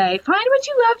people say, find what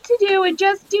you love to do and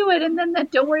just do it, and then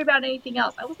don't worry about anything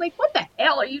else. I was like, what the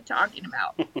hell are you talking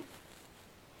about?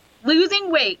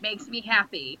 Losing weight makes me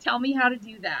happy. Tell me how to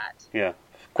do that. Yeah.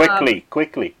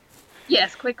 Quickly.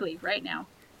 Yes, quickly, right now.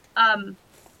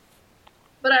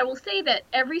 But I will say that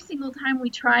every single time we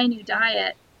try a new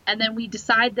diet and then we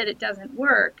decide that it doesn't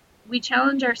work, we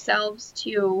challenge ourselves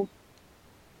to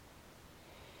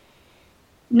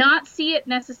not see it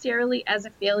necessarily as a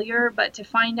failure, but to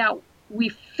we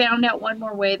found out one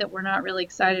more way that we're not really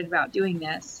excited about doing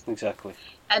this. Exactly.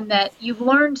 And that you've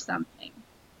learned something.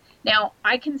 Now,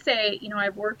 I can say,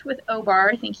 I've worked with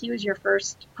Obar. I think he was your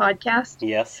first podcast.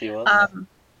 Yes, he was.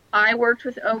 I worked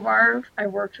with Obar. I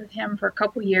worked with him for a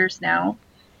couple years now,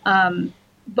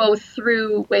 both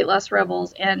through Weight Loss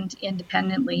Rebels and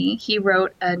independently. He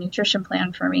wrote a nutrition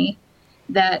plan for me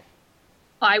that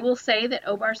I will say that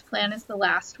Obar's plan is the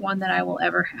last one that I will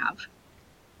ever have,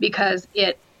 because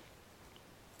it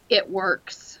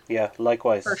works. Yeah,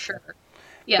 likewise. For sure.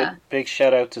 Yeah. Big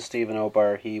shout out to Stephen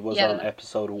Obar. He was on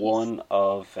episode 1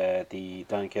 of the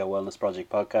Dan Kale Wellness Project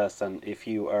podcast, and if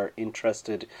you are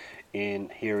interested in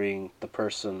hearing the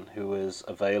person who is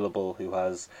available, who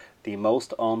has the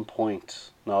most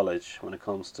on-point knowledge when it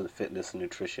comes to fitness and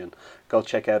nutrition, go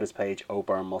check out his page,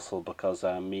 Obar Muscle, because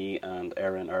me and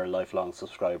Erin are lifelong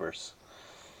subscribers.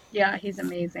 Yeah, he's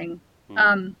amazing.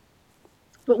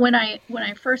 But when I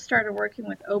first started working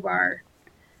with Obar,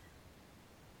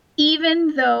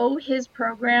 even though his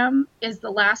program is the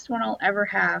last one I'll ever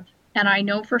have, and I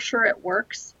know for sure it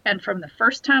works, and from the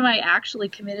first time I actually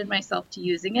committed myself to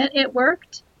using it, it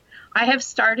worked, I have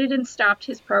started and stopped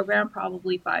his program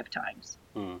probably 5 times.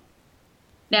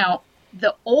 Now,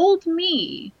 the old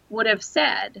me would have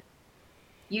said,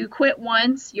 you quit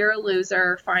once, you're a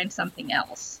loser, find something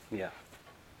else. Yeah.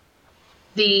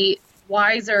 The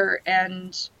wiser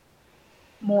and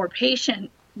more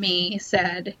patient me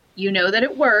said, you know that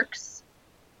it works.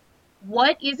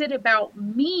 What is it about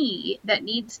me that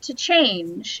needs to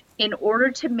change in order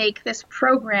to make this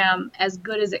program as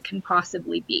good as it can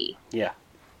possibly be? Yeah.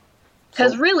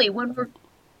 Because really,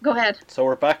 go ahead. So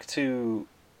we're back to,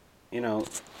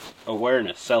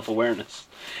 awareness, self-awareness.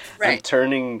 Right. And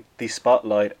turning the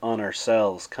spotlight on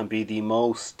ourselves can be the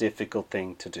most difficult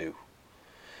thing to do.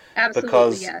 Absolutely,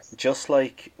 because yes. Just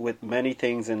like with many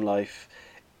things in life,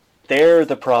 they're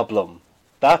the problem.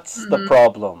 That's the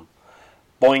problem.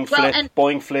 Boing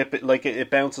flip, it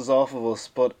bounces off of us.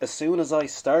 But as soon as I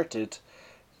started,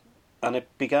 and it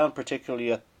began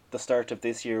particularly at the start of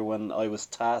this year when I was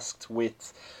tasked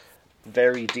with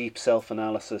very deep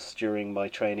self-analysis during my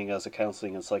training as a counsellor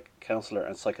and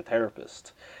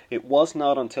psychotherapist. It was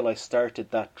not until I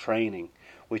started that training,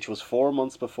 which was 4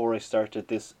 months before I started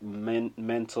this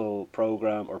mental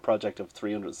program or project of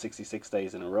 366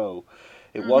 days in a row.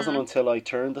 It wasn't until I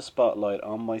turned the spotlight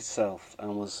on myself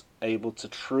and was able to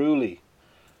truly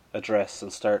address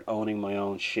and start owning my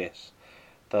own shit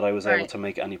that I was able to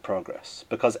make any progress.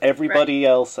 Because everybody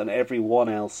else and everyone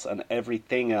else and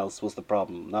everything else was the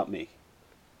problem, not me.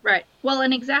 Right. Well,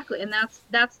 and exactly. And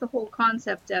that's the whole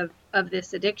concept of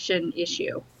this addiction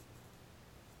issue.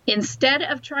 Instead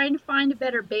of trying to find a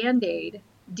better Band-Aid,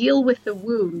 deal with the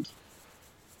wound.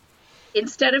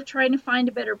 Instead of trying to find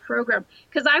a better program.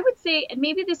 Because I would say, and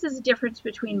maybe this is a difference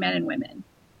between men and women,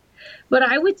 but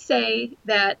I would say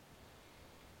that,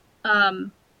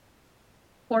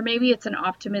 or maybe it's an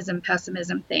optimism,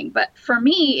 pessimism thing, but for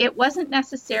me, it wasn't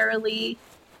necessarily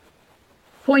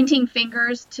pointing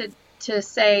fingers to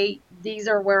say, these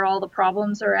are where all the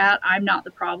problems are at, I'm not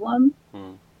the problem.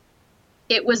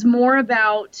 It was more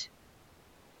about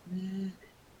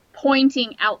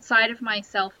pointing outside of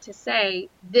myself to say,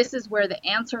 this is where the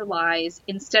answer lies,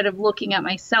 instead of looking at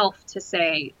myself to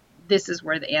say, this is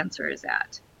where the answer is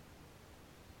at.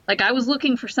 Like I was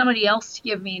looking for somebody else to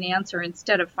give me an answer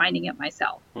instead of finding it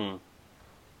myself.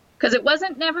 Because it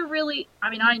wasn't never really, I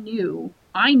mean, I knew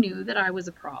that I was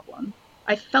a problem.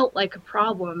 I felt like a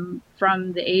problem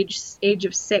from the age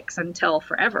of 6 until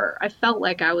forever. I felt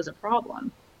like I was a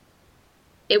problem.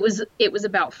 It was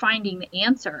about finding the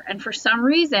answer. And for some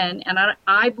reason, and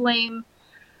I blame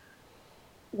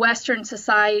Western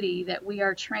society, that we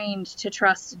are trained to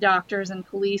trust doctors and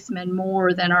policemen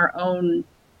more than our own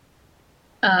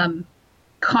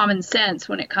common sense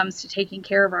when it comes to taking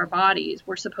care of our bodies.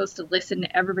 We're supposed to listen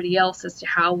to everybody else as to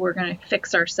how we're going to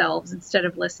fix ourselves instead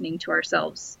of listening to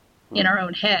ourselves in our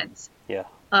own heads. Yeah.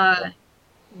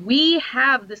 We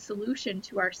have the solution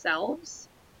to ourselves.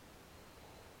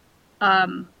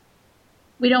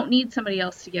 We don't need somebody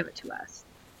else to give it to us.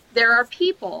 There are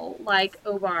people like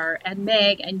Ovar and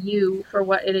Meg and you, for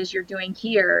what it is you're doing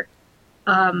here,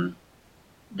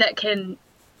 that can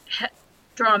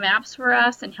draw maps for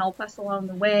us and help us along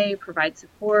the way, provide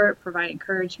support, provide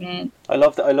encouragement. I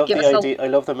love the idea. I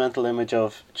love the mental image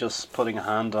of just putting a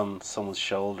hand on someone's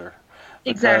shoulder.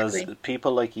 Because exactly.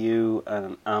 People like you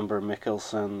and Amber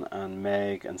Mickelson and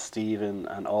Meg and Stephen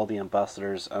and all the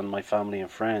ambassadors and my family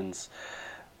and friends,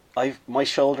 my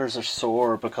shoulders are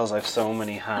sore because I've so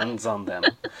many hands on them.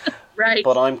 Right.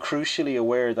 But I'm crucially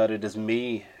aware that it is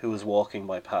me who is walking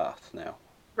my path now.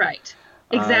 Right.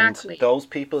 Exactly. And those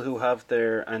people who have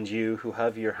you who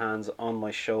have your hands on my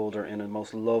shoulder in a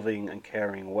most loving and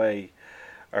caring way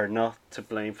are not to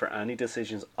blame for any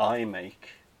decisions I make.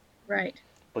 Right.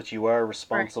 But you are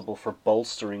responsible for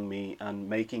bolstering me and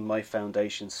making my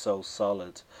foundation so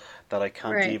solid that I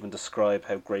can't even describe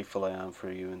how grateful I am for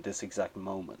you in this exact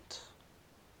moment.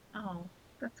 Oh,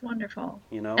 that's wonderful.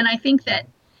 You know? And I think that,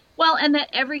 and that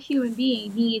every human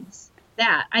being needs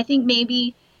that. I think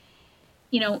maybe,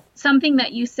 something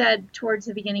that you said towards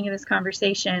the beginning of this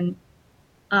conversation,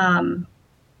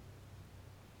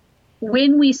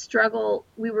 when we struggle,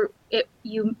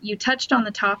 you touched on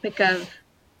the topic of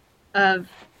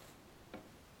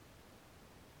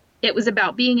it was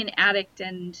about being an addict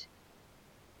and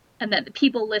that the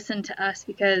people listen to us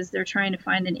because they're trying to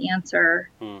find an answer.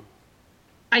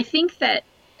 I think that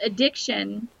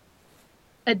addiction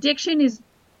is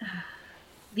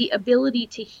the ability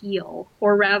to heal,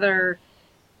 or rather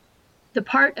the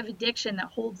part of addiction that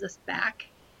holds us back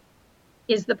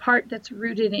is the part that's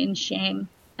rooted in shame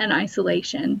and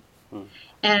isolation.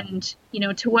 And,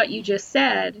 to what you just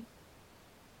said,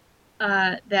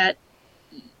 that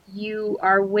you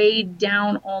are weighed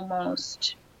down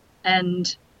almost,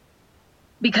 and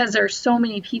because there's so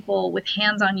many people with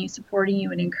hands on you, supporting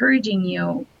you and encouraging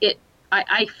you,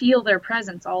 I feel their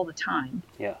presence all the time.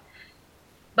 Yeah.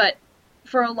 But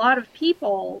for a lot of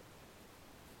people,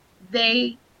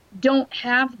 they don't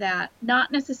have that,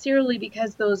 not necessarily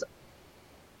because those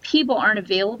people aren't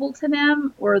available to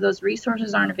them or those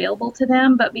resources aren't available to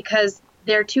them, but because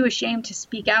they're too ashamed to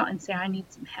speak out and say, I need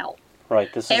some help.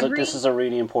 Right, this is a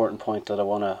really important point that I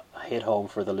want to hit home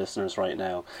for the listeners right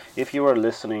now. If you are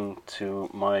listening to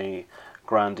my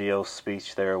grandiose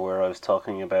speech there where I was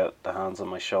talking about the hands on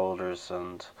my shoulders,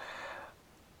 and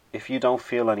if you don't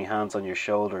feel any hands on your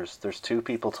shoulders, there's 2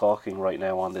 people talking right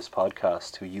now on this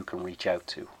podcast who you can reach out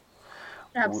to.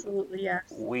 Absolutely, yes.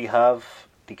 We have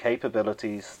the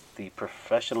capabilities, the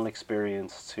professional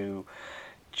experience to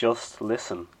just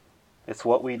listen. It's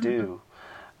what we do.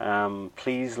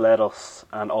 Please let us,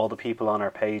 and all the people on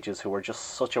our pages who are just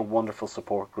such a wonderful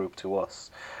support group to us,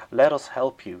 let us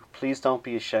help you. Please don't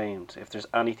be ashamed. If there's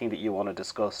anything that you want to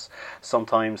discuss,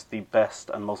 sometimes the best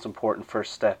and most important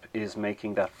first step is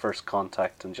making that first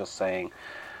contact and just saying,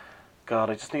 God,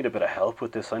 I just need a bit of help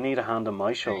with this. I need a hand on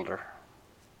my shoulder.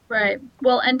 Right.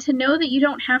 Well, and to know that you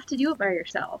don't have to do it by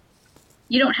yourself.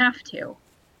 You don't have to.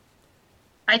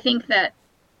 I think that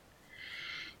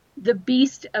the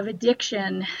beast of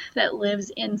addiction that lives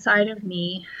inside of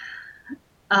me,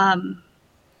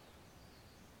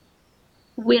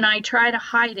 when I try to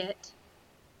hide it,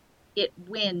 it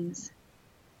wins.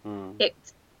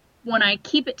 When I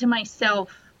keep it to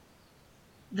myself,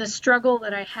 the struggle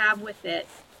that I have with it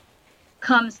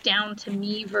comes down to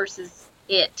me versus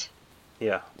it.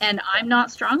 Yeah. And I'm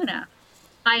not strong enough.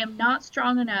 I am not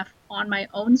strong enough on my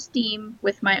own steam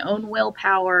with my own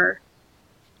willpower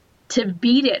to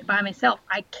beat it by myself.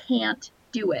 I can't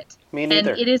do it. Me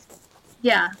neither. And it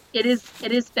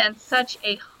has been such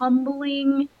a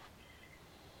humbling,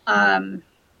 and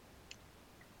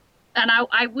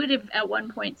I would have at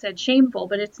one point said shameful,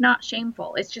 but it's not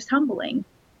shameful. It's just humbling.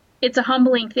 It's a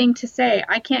humbling thing to say,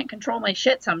 I can't control my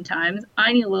shit sometimes.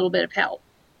 I need a little bit of help.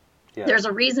 Yeah. There's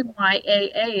a reason why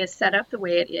AA is set up the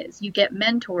way it is. You get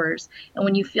mentors, and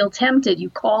when you feel tempted, you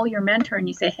call your mentor and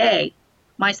you say, hey,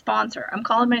 my sponsor. I'm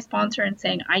calling my sponsor and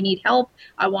saying, I need help.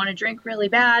 I want to drink really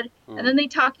bad. And then they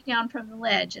talk you down from the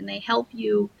ledge and they help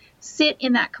you sit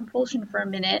in that compulsion for a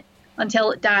minute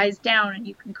until it dies down and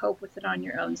you can cope with it on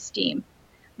your own steam.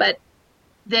 But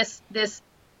this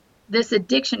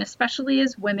addiction, especially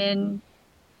as women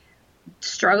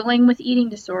struggling with eating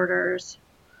disorders,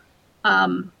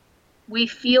 we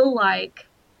feel like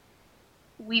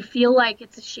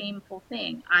it's a shameful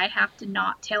thing. I have to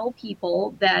not tell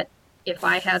people that if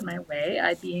I had my way,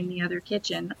 I'd be in the other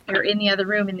kitchen or in the other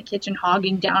room in the kitchen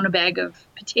hogging down a bag of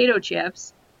potato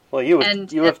chips. Well, you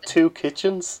have two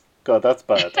kitchens? God, that's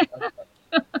bad.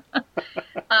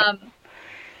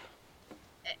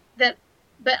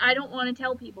 But I don't want to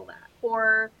tell people that.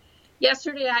 Or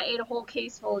yesterday I ate a whole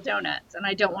case full of donuts and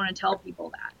I don't want to tell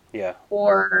people that. Yeah.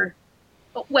 Or,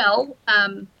 well,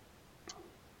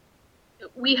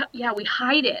 we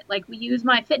hide it. Like, we use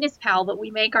MyFitnessPal, but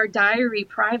we make our diary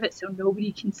private so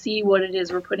nobody can see what it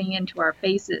is we're putting into our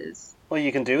faces. Well,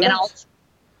 you can do that?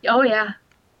 Oh, yeah.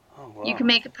 Oh, wow. You can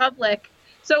make it public.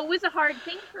 So it was a hard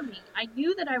thing for me. I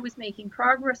knew that I was making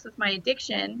progress with my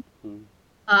addiction,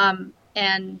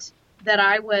 and that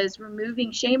I was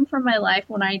removing shame from my life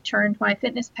when I turned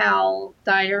MyFitnessPal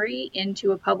diary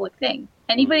into a public thing.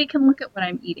 Anybody can look at what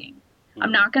I'm eating.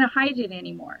 I'm not going to hide it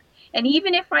anymore. And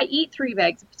even if I eat 3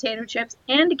 bags of potato chips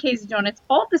and a case of donuts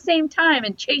all at the same time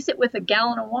and chase it with a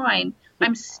gallon of wine,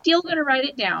 I'm still going to write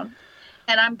it down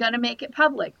and I'm going to make it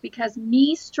public, because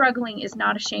me struggling is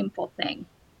not a shameful thing.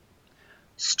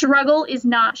 Struggle is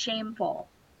not shameful.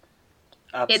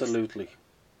 Absolutely.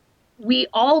 We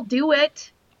all do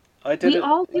it. I did it.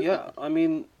 All do yeah, it. I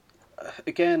mean,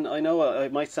 again, I know I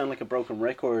might sound like a broken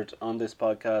record on this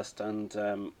podcast,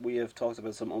 and we have talked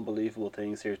about some unbelievable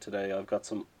things here today. I've got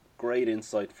some great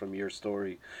insight from your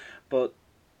story, but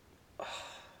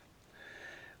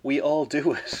we all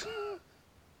do it.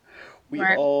 We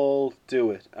all do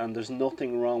it, and there's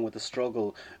nothing wrong with the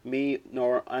struggle. Me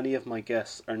nor any of my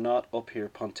guests are not up here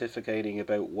pontificating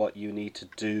about what you need to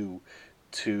do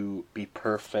to be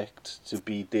perfect, to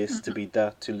be this, to be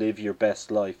that, to live your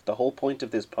best life. The whole point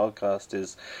of this podcast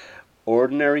is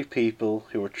ordinary people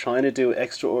who are trying to do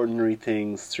extraordinary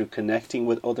things through connecting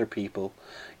with other people.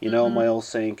 You know, my old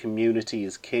saying, community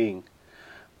is king.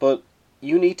 But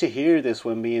you need to hear this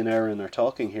when me and Erin are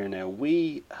talking here now.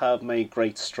 We have made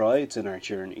great strides in our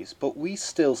journeys, but we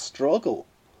still struggle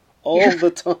all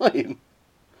the time.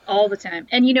 All the time.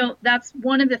 And, you know, that's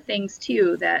one of the things,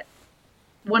 too, that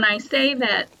when I say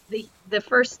that the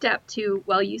first step to,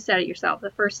 well, you said it yourself,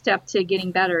 the first step to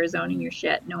getting better is owning your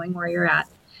shit, knowing where you're at,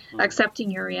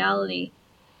 accepting your reality.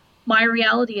 My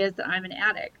reality is that I'm an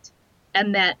addict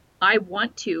and that I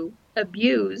want to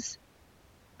abuse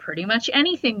pretty much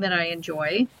anything that I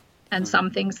enjoy and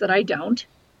some things that I don't,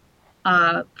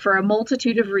 for a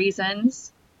multitude of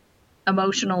reasons.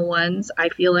 Emotional ones. I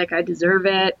feel like I deserve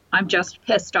it. I'm just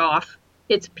pissed off.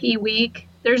 It's pee week.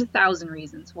 There's 1,000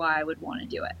 reasons why I would want to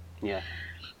do it. Yeah.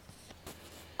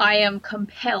 I am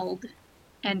compelled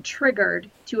and triggered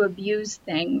to abuse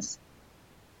things.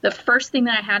 The first thing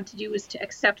that I had to do was to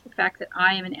accept the fact that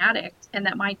I am an addict and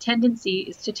that my tendency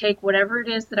is to take whatever it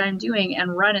is that I'm doing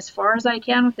and run as far as I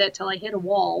can with it till I hit a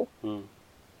wall,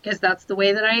 because that's the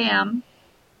way that I am.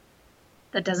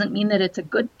 That doesn't mean that it's a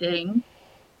good thing.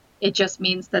 It just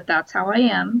means that that's how I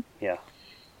am. Yeah.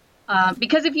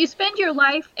 Because if you spend your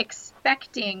life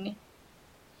expecting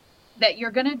that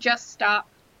you're going to just stop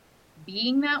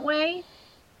being that way,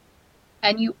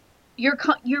 and you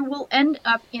will end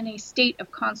up in a state of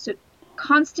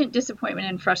constant disappointment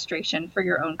and frustration for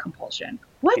your own compulsion.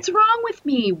 What's wrong with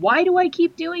me? Why do I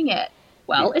keep doing it?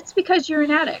 Well, it's because you're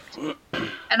an addict.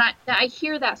 And I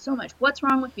hear that so much. What's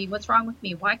wrong with me? What's wrong with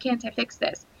me? Why can't I fix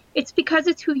this? It's because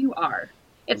it's who you are.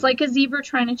 It's like a zebra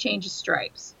trying to change his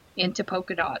stripes into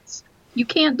polka dots. You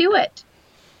can't do it.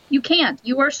 You can't.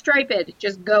 You are striped.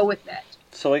 Just go with it.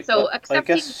 So I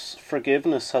guess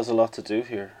forgiveness has a lot to do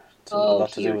here. A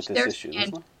lot to do with this issue,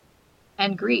 isn't it?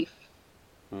 And grief.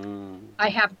 I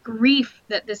have grief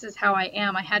that this is how I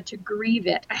am. I had to grieve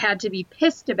it. I had to be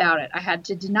pissed about it. I had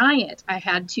to deny it. I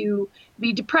had to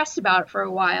be depressed about it for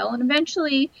a while. And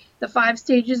eventually, the 5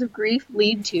 stages of grief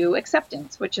lead to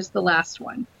acceptance, which is the last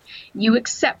one. You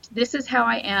accept, this is how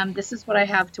I am. This is what I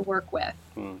have to work with.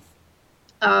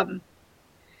 The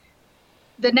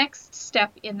next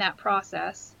step in that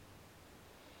process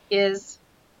is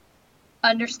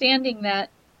understanding that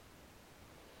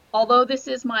although this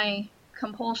is my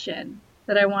compulsion,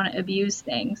 that I want to abuse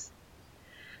things,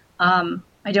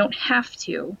 I don't have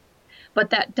to, but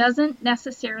that doesn't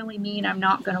necessarily mean I'm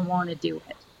not going to want to do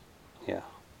it. Yeah.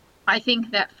 I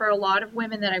think that for a lot of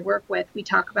women that I work with, we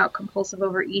talk about compulsive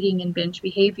overeating and binge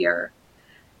behavior.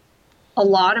 A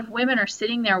lot of women are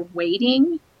sitting there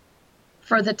waiting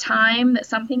for the time that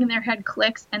something in their head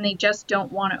clicks and they just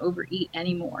don't want to overeat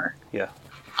anymore. Yeah.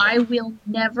 I will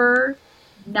never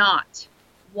not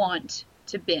want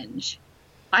to binge.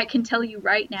 I can tell you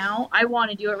right now, I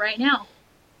want to do it right now.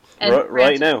 And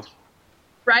right now?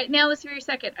 Right now, this very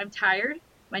second. I'm tired.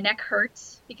 My neck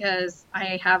hurts because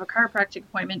I have a chiropractic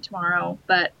appointment tomorrow,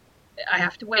 but I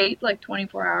have to wait like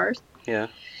 24 hours. Yeah.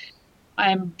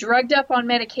 I'm drugged up on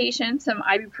medication, some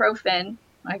ibuprofen.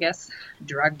 I guess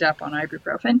drugged up on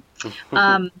ibuprofen.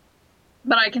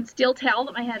 But I can still tell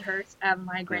that my head hurts. I have a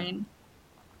migraine.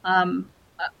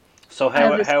 So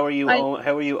how are you owning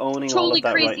totally all of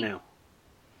that crazy. Right now?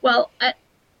 Well,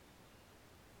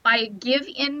 I give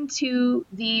into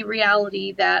the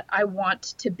reality that I want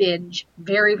to binge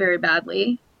very, very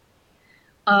badly.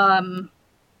 And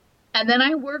then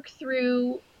I work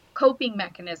through coping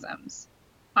mechanisms.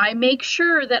 I make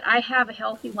sure that I have a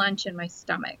healthy lunch in my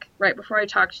stomach. Right before I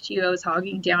talked to you, I was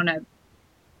hogging down a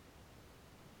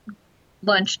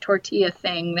lunch tortilla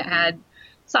thing that had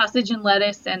sausage and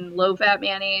lettuce and low-fat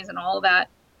mayonnaise and all that.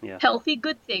 Yeah. Healthy,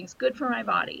 good things, good for my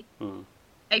body. Mm.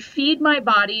 I feed my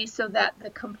body so that the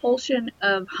compulsion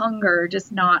of hunger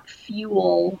does not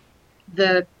fuel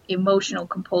the emotional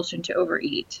compulsion to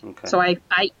overeat. Okay. So I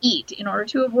eat. In order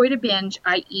to avoid a binge,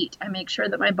 I eat. I make sure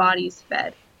that my body's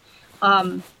fed.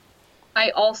 I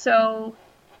also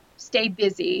stay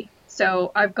busy.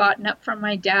 So I've gotten up from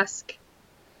my desk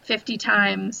 50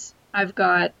 times. I've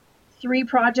got 3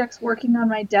 projects working on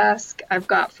my desk. I've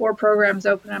got 4 programs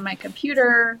open on my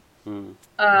computer.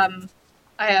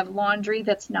 I have laundry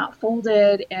that's not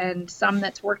folded and some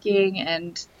that's working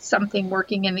and something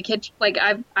working in the kitchen. Like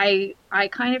I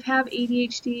kind of have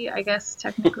ADHD, I guess,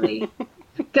 technically,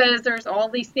 because there's all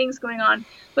these things going on,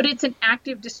 but it's an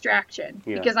active distraction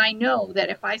because I know that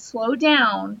if I slow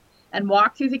down and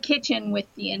walk through the kitchen with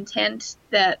the intent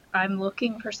that I'm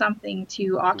looking for something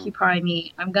to occupy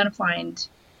me, I'm going to find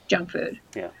junk food.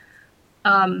 Yeah.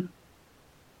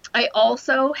 I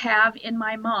also have in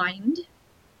my mind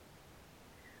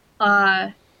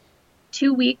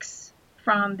 2 weeks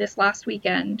from this last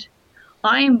weekend,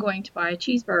 I am going to buy a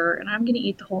cheeseburger and I'm going to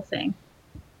eat the whole thing.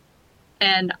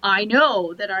 And I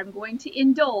know that I'm going to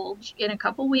indulge in a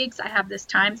couple weeks. I have this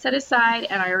time set aside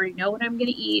and I already know what I'm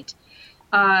going to eat.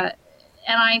 And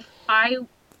I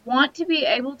want to be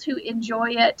able to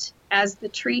enjoy it as the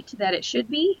treat that it should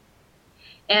be.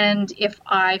 And if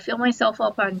I fill myself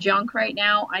up on junk right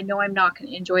now, I know I'm not going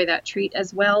to enjoy that treat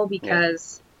as well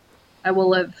because I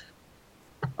will have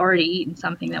already eaten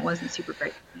something that wasn't super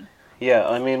great for me. Yeah,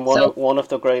 I mean, one of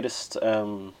the greatest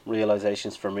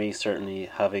realizations for me, certainly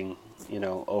having,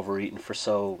 overeaten for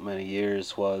so many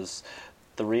years, was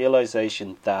the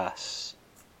realization that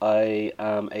I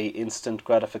am a instant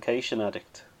gratification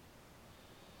addict.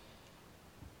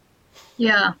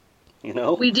 Yeah.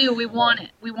 We do. We want it.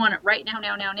 We want it right now.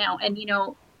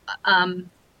 And,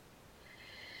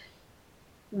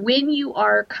 when you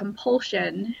are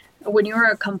when you're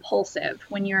a compulsive,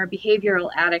 when you're a behavioral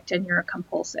addict and you're a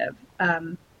compulsive,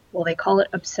 they call it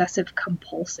obsessive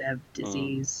compulsive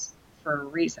disease for a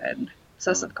reason,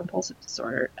 obsessive compulsive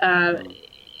disorder.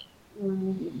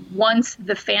 Once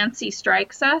the fancy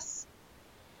strikes us,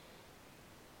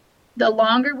 the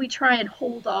longer we try and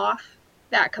hold off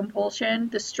that compulsion,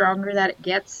 the stronger that it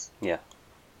gets. Yeah.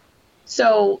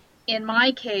 So in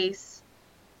my case,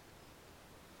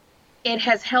 it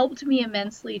has helped me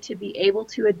immensely to be able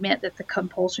to admit that the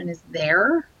compulsion is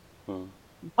there.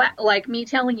 Like me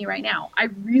telling you right now, I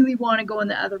really want to go in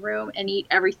the other room and eat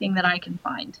everything that I can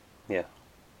find. Yeah.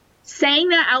 Saying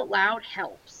that out loud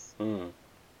helps.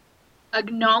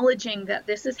 Acknowledging that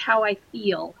this is how I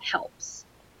feel helps.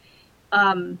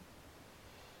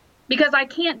 Because I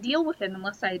can't deal with it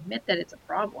unless I admit that it's a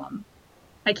problem.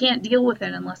 I can't deal with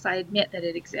it unless I admit that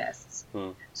it exists.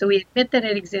 So we admit that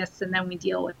it exists and then we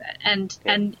deal with it.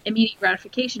 And immediate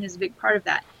gratification is a big part of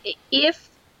that.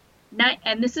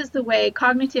 And this is the way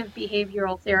cognitive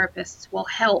behavioral therapists will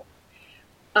help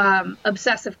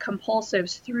obsessive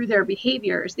compulsives through their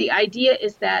behaviors. The idea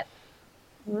is that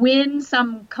when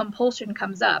some compulsion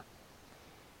comes up,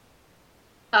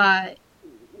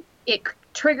 it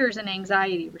triggers an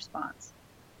anxiety response.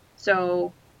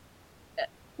 So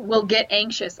we'll get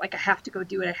anxious, like I have to go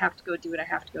do it.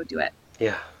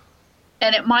 Yeah.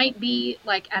 And it might be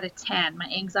like at a 10. My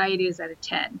anxiety is at a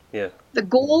 10. Yeah. The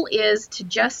goal is to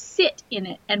just sit in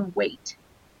it and wait.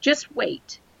 Just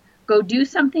wait. Go do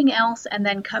something else and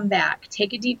then come back.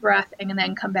 Take a deep breath and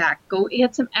then come back. Go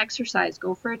get some exercise.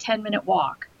 Go for a 10-minute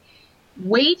walk.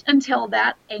 Wait until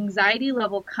that anxiety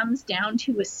level comes down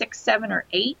to a 6, 7, or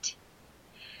 8,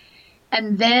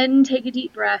 and then take a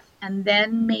deep breath, and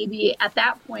then maybe at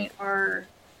that point our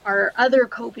other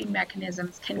coping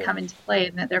mechanisms can come into play,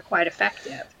 and that they're quite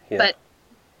effective. Yeah. But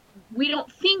we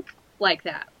don't think like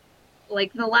that.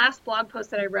 Like the last blog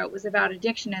post that I wrote was about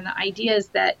addiction, and the idea is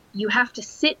that you have to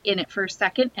sit in it for a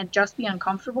second and just be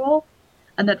uncomfortable,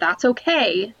 and that's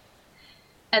okay.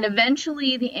 And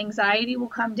eventually the anxiety will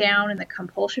come down and the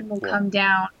compulsion will come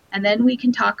down, and then we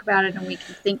can talk about it and we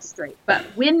can think straight. But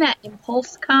when that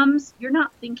impulse comes, you're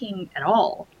not thinking at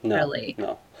all, really.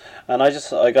 No. And I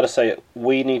got to say,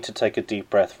 we need to take a deep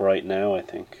breath right now, I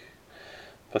think.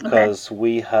 Because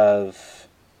we have,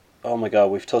 oh my God,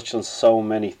 we've touched on so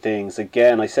many things.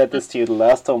 Again, I said this to you the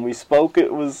last time we spoke,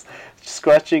 it was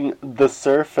scratching the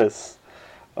surface.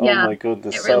 Oh my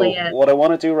goodness. It really is. What I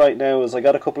want to do right now is I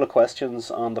got a couple of questions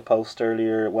on the post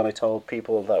earlier when I told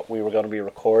people that we were going to be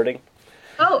recording.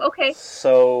 Oh, okay.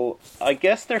 So I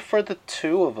guess they're for the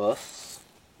two of us.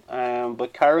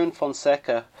 But Karen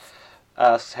Fonseca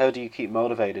asks, how do you keep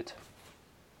motivated?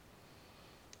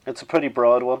 It's a pretty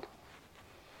broad one.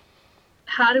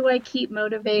 How do I keep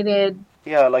motivated?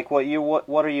 Yeah, like what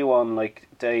are you on, like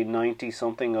day 90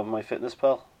 something of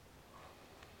MyFitnessPal?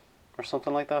 Or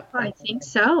something like that? I think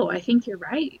so. I think you're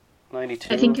right.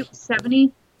 92? I think it was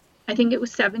 70. I think it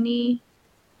was 70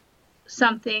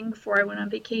 something before I went on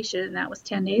vacation, and that was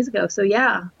 10 days ago. So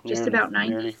yeah, just about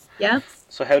 90. Nearly. Yeah.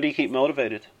 So how do you keep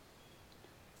motivated?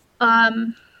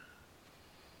 Well,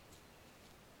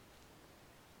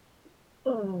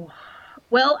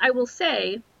 I will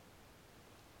say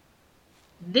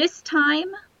this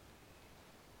time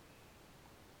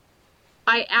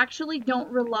I actually don't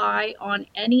rely on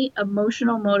any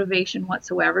emotional motivation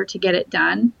whatsoever to get it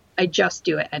done. I just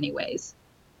do it anyways.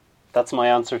 That's my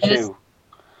answer too.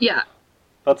 Yeah.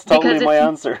 That's totally my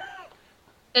answer.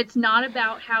 It's not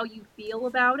about how you feel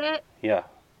about it. Yeah.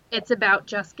 It's about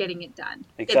just getting it done.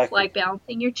 Exactly. It's like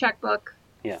balancing your checkbook.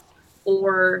 Yeah.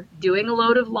 Or doing a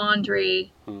load of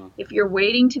laundry. If you're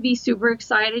waiting to be super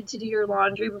excited to do your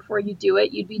laundry before you do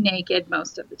it, you'd be naked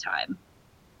most of the time.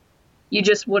 You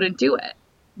just wouldn't do it.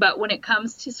 But when it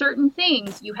comes to certain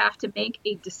things, you have to make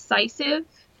a decisive,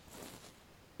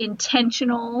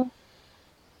 intentional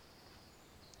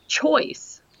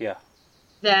choice. Yeah.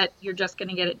 That you're just going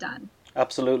to get it done.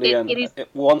 Absolutely.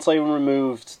 Once I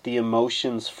removed the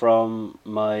emotions from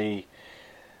my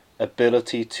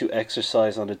ability to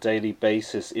exercise on a daily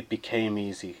basis, it became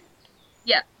easy.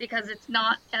 Yeah, because it's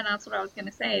not, and that's what I was going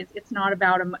to say, it's not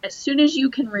about, as soon as you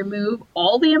can remove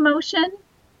all the emotion,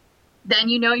 then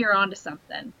you know you're onto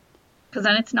something. Because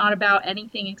then it's not about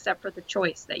anything except for the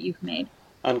choice that you've made.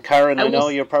 And Karen, I know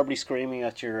you're probably screaming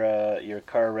at your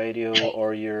car radio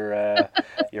or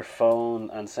your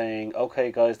phone and saying,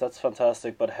 "Okay, guys, that's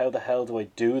fantastic, but how the hell do I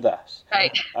do that?"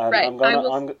 Right. And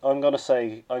right. I'm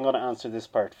gonna answer this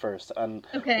part first. And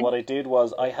what I did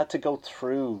was I had to go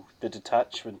through the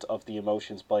detachment of the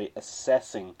emotions by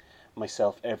assessing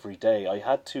myself every day. I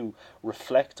had to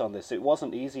reflect on this. It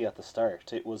wasn't easy at the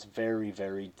start. It was very,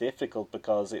 very difficult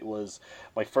because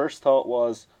my first thought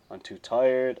was, I'm too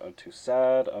tired, I'm too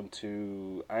sad, I'm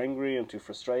too angry, I'm too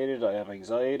frustrated, I have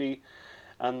anxiety.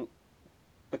 And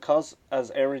because,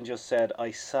 as Erin just said,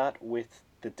 I sat with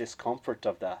the discomfort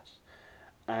of that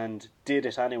and did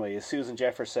it anyway. As Susan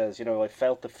Jeffers says, I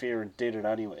felt the fear and did it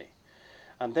anyway.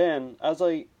 And then, as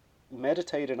I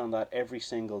meditated on that every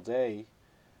single day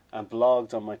and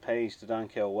blogged on my page, the Dan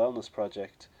Keogh Wellness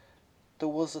Project, there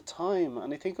was a time,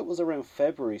 and I think it was around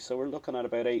February, so we're looking at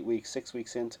about 6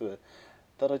 weeks into it,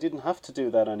 that I didn't have to do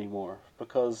that anymore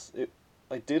because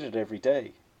I did it every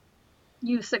day.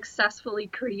 You successfully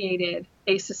created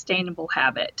a sustainable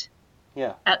habit.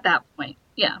 Yeah. At that point.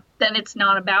 Yeah. Then it's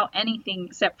not about anything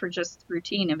except for just the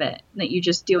routine of it, that you're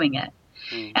just doing it.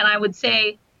 And I would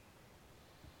say,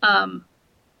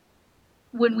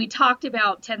 when we talked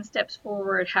about 10 steps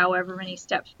forward, however many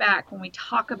steps back, when we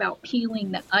talk about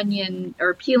peeling the onion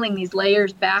or peeling these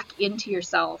layers back into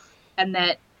yourself, and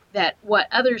that what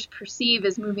others perceive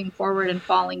as moving forward and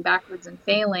falling backwards and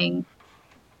failing,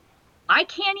 I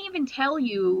can't even tell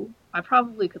you, I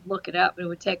probably could look it up, but it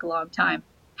would take a long time,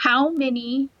 how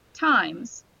many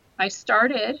times I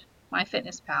started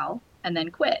MyFitnessPal and then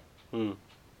quit.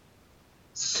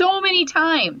 So many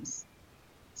times.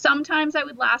 Sometimes I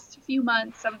would last a few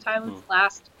months, sometimes it would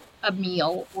last a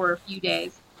meal or a few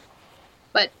days.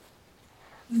 But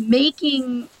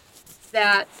making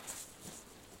that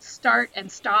start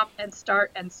and stop and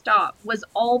start and stop was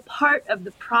all part of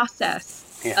the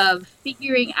process of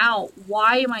figuring out,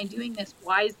 why am I doing this?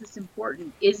 Why is this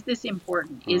important? Is this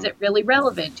important? Is it really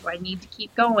relevant? Do I need to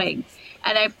keep going?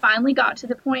 And I finally got to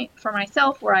the point for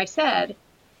myself where I said,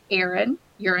 Erin,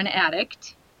 you're an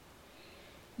addict.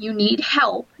 You need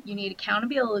help, you need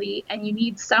accountability, and you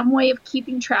need some way of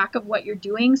keeping track of what you're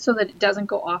doing so that it doesn't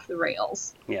go off the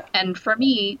rails. Yeah. And for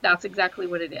me, that's exactly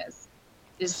what it is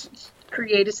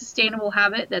create a sustainable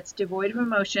habit that's devoid of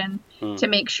emotion to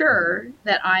make sure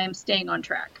that I am staying on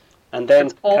track. And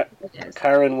then,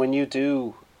 Karen, when you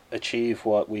do achieve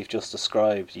what we've just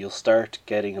described, you'll start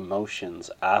getting emotions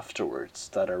afterwards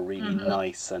that are really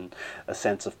nice, and a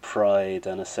sense of pride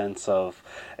and a sense of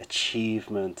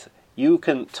achievement. You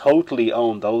can totally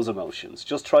own those emotions.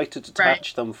 Just try to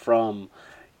detach them from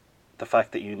the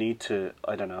fact that you need to,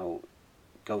 I don't know,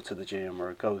 go to the gym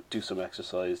or go do some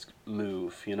exercise,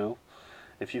 move, you know?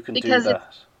 If you can do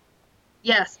that.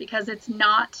 Yes, because it's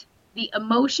not the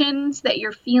emotions that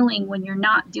you're feeling when you're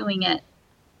not doing it.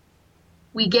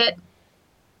 We get,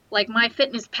 like,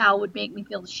 MyFitnessPal would make me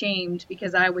feel ashamed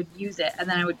because I would use it and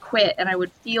then I would quit and I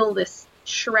would feel this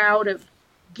shroud of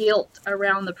guilt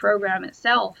around the program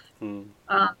itself.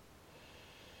 But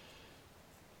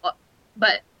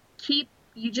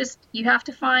you have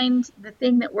to find the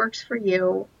thing that works for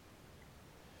you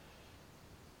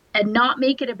and not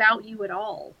make it about you at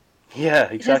all. Yeah,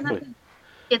 exactly.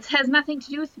 It has nothing to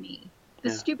do with me. The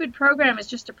stupid program is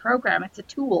just a program. It's a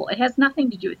tool. It has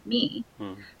nothing to do with me.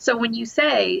 So when you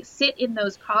say sit in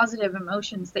those positive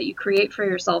emotions that you create for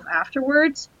yourself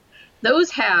afterwards,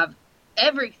 those have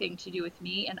everything to do with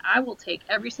me, and I will take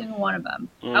every single one of them.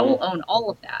 I will own all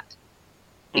of that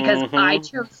because I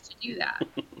chose to do that.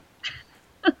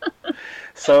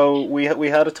 So we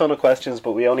had a ton of questions,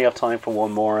 but we only have time for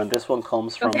one more, and this one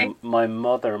comes from my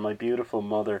mother, my beautiful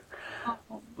mother,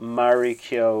 Mary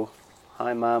Kyo.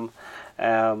 Hi, Ma'am.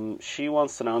 She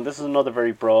wants to know, and this is another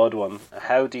very broad one,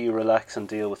 how do you relax and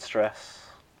deal with stress?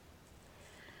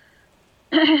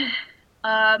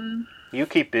 You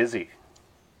keep busy.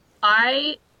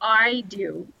 I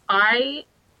do. I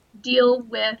deal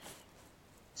with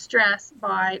stress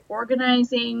by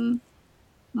organizing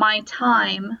my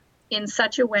time in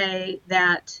such a way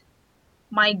that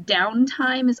my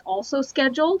downtime is also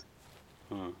scheduled.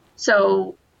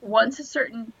 So once a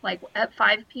certain, like at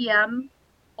 5 p.m.,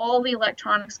 all the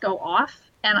electronics go off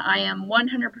and I am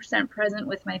 100% present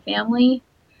with my family,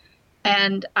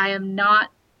 and I am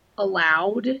not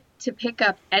allowed to pick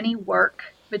up any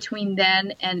work between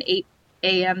then and 8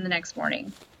 a.m. the next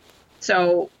morning.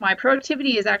 So my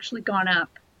productivity has actually gone up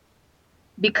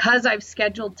because I've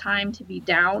scheduled time to be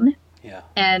down. Yeah.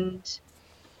 And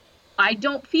I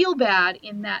don't feel bad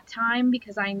in that time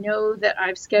because I know that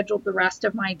I've scheduled the rest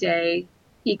of my day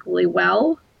equally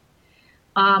well.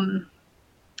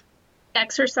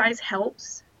 Exercise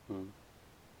helps.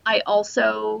 I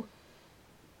also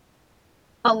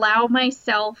allow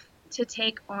myself to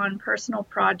take on personal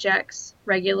projects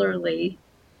regularly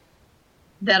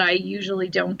that I usually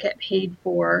don't get paid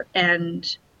for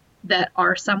and that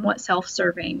are somewhat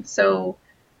self-serving. So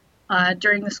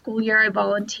during the school year, I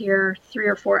volunteer 3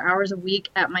 or 4 hours a week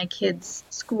at my kids'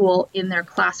 school in their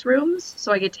classrooms.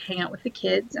 So I get to hang out with the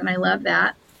kids, and I love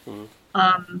that.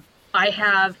 I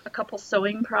have a couple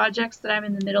sewing projects that I'm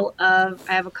in the middle of.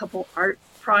 I have a couple art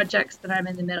projects that I'm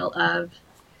in the middle of.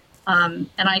 And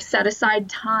I set aside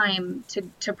time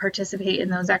to participate in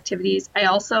those activities. I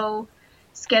also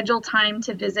schedule time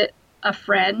to visit a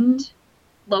friend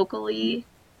locally,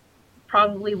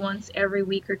 probably once every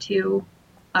week or two.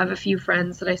 I have a few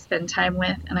friends that I spend time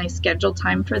with, and I schedule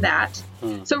time for that.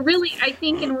 So really, I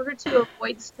think in order to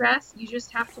avoid stress, you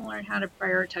just have to learn how to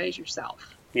prioritize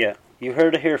yourself. Yeah, you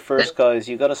heard it here first, guys.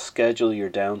 You got to schedule your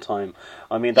downtime.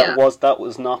 I mean, that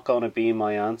was not going to be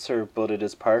my answer, but it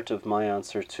is part of my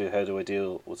answer to how do I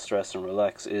deal with stress and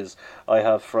relax. Is I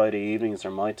have Friday evenings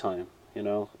are my time. You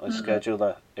know, I schedule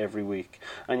that every week.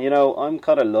 And, you know, I'm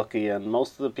kind of lucky, and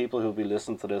most of the people who'll be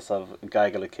listening to this have a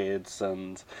gaggle of kids,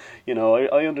 and, you know,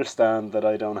 I understand that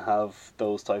I don't have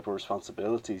those type of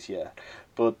responsibilities yet.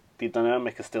 But the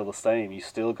dynamic is still the same. You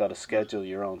still got to schedule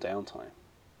your own downtime.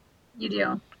 You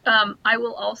do. I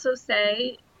will also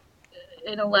say,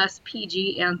 in a less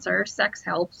PG answer, sex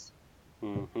helps.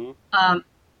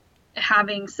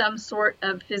 Having some sort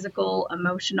of physical,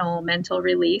 emotional, mental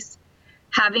release.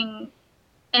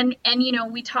 And you know,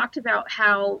 we talked about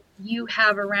how you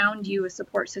have around you a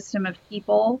support system of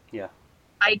people. Yeah.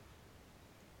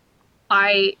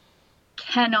 I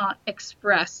cannot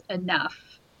express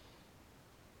enough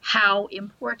how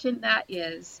important that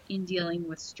is in dealing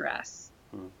with stress.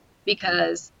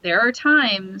 Because there are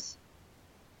times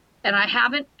and I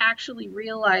haven't actually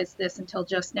realized this until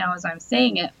just now as I'm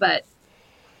saying it, but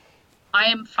I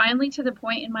am finally to the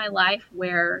point in my life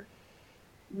where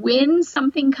when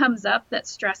something comes up that's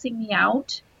stressing me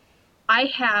out, I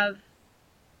have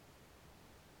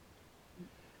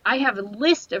a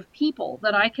list of people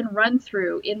that I can run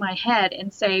through in my head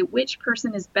and say which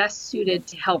person is best suited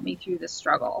to help me through this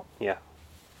struggle. Yeah.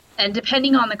 And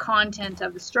depending on the content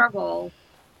of the struggle,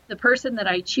 the person that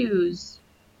I choose,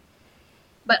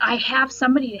 but I have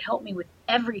somebody to help me with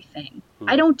everything.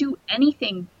 I don't do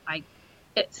anything.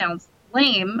 It sounds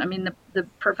lame. I mean, the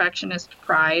perfectionist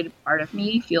pride part of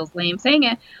me feels lame saying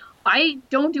it. I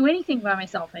don't do anything by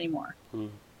myself anymore.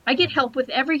 I get help with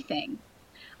everything.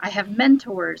 I have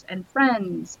mentors and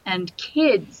friends and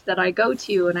kids that I go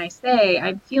to and I say,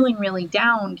 I'm feeling really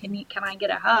down. Can I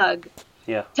get a hug?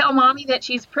 Yeah. Tell mommy that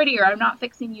she's prettier. I'm not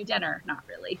fixing you dinner. Not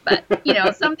really, but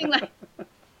something like,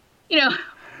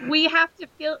 we have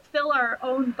to fill our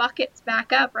own buckets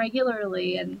back up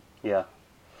regularly. And yeah,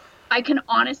 I can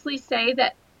honestly say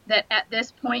that at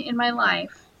this point in my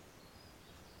life,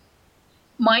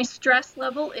 my stress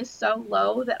level is so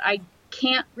low that I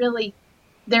can't really,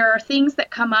 there are things that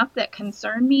come up that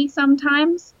concern me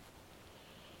sometimes,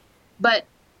 but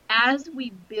as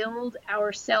we build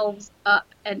ourselves up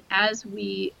and as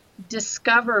we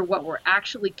discover what we're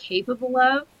actually capable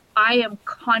of, I am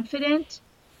confident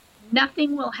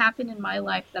nothing will happen in my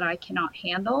life that I cannot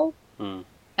handle, and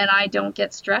I don't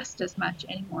get stressed as much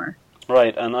anymore.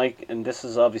 Right, and this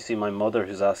is obviously my mother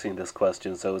who's asking this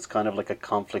question, so it's kind of like a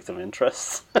conflict of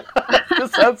interest,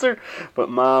 this answer. But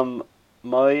Mom,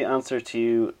 my answer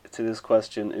to this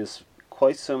question is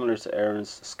quite similar to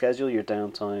Erin's. Schedule your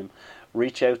downtime,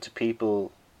 reach out to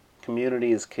people.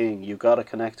 Community is king. You got to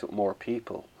connect with more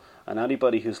people. And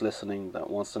anybody who's listening that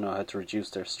wants to know how to reduce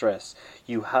their stress,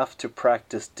 you have to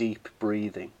practice deep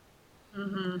breathing.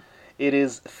 It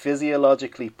is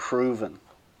physiologically proven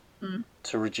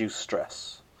to reduce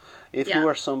stress. If you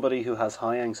are somebody who has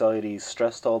high anxiety,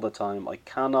 stressed all the time, I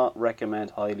cannot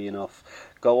recommend highly enough,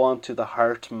 go on to the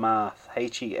HeartMath,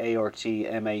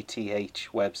 HeartMath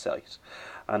website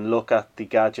and look at the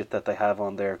gadget that they have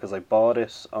on there, because I bought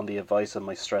it on the advice of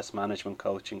my stress management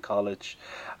coach in college,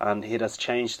 and it has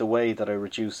changed the way that I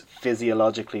reduce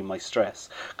physiologically my stress.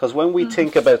 Because when we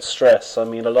think about stress, I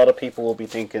mean, a lot of people will be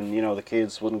thinking, the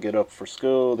kids wouldn't get up for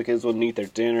school, the kids wouldn't eat their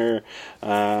dinner,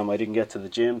 I didn't get to the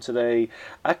gym today.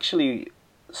 Actually,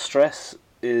 stress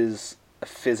is a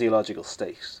physiological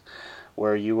state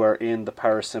where you are in the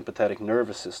parasympathetic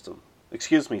nervous system.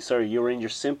 You're in your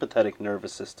sympathetic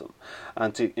nervous system.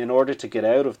 And in order to get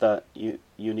out of that, you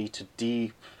need to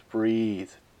breathe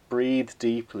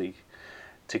deeply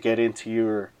to get into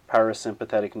your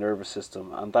parasympathetic nervous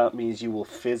system. And that means you will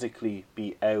physically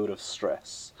be out of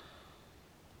stress.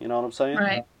 You know what I'm saying?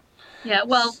 Right. Yeah,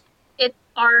 well,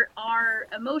 our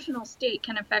emotional state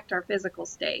can affect our physical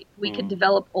state. We can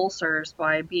develop ulcers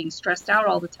by being stressed out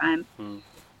all the time.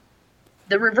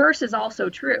 The reverse is also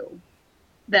true.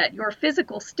 That your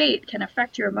physical state can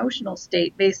affect your emotional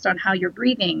state based on how you're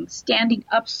breathing, standing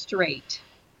up straight,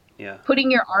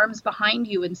 putting your arms behind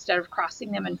you instead of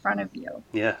crossing them in front of you.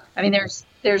 Yeah. I mean,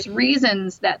 there's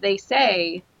reasons that they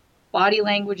say body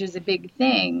language is a big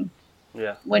thing.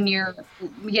 Yeah. When you're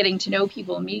getting to know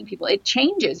people and meeting people, it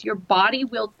changes. Your body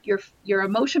will, your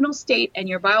emotional state and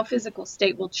your biophysical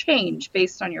state will change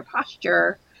based on your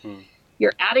posture.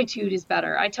 Your attitude is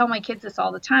better. I tell my kids this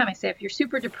all the time. I say, if you're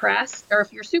super depressed or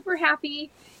if you're super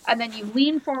happy and then you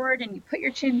lean forward and you put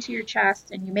your chin to your chest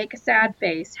and you make a sad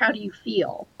face, how do you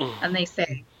feel? And they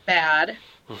say, bad.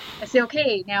 I say,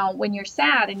 okay, now when you're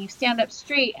sad and you stand up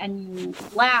straight and you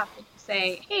laugh and you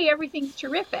say, hey, everything's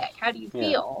terrific. How do you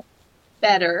feel?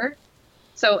 Better.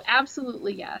 So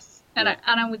absolutely yes. And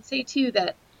I would say too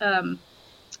that to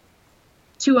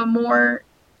a more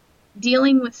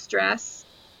dealing with stress,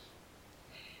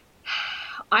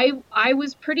 I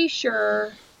was pretty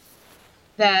sure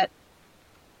that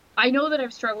I know that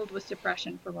I've struggled with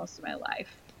depression for most of my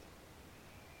life.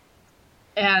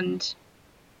 And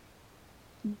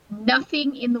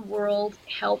nothing in the world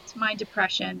helped my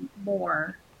depression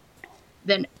more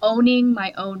than owning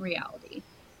my own reality.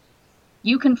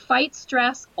 You can fight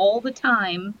stress all the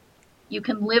time. You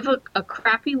can live a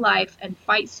crappy life and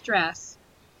fight stress.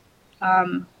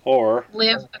 Or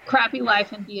live a crappy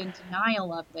life and be in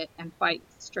denial of it and fight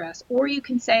stress. Or you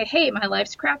can say, hey, my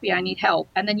life's crappy, I need help.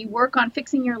 And then you work on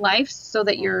fixing your life so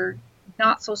that you're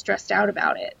not so stressed out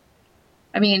about it.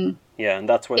 I mean... Yeah, and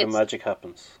that's where the magic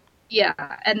happens. Yeah,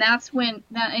 and that's when...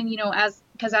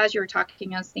 Because as you were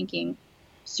talking, I was thinking...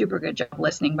 Super good job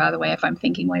listening, by the way, if I'm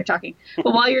thinking while you're talking.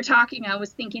 But while you're talking, I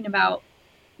was thinking about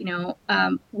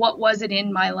what was it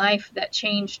in my life that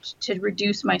changed to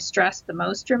reduce my stress the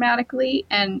most dramatically?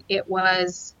 And it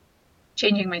was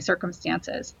changing my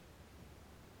circumstances.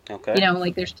 Okay.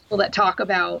 Like there's people that talk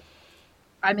about,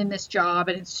 I'm in this job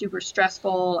and it's super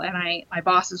stressful and my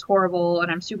boss is horrible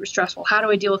and I'm super stressful. How do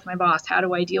I deal with my boss? How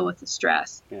do I deal with the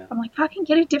stress? Yeah. I'm like, fucking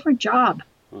get a different job.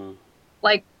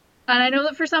 Like, and I know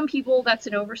that for some people that's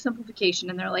an oversimplification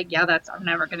and they're like, yeah, I'm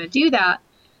never going to do that.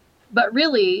 But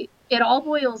really, it all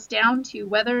boils down to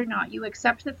whether or not you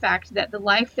accept the fact that the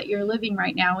life that you're living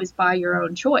right now is by your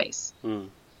own choice.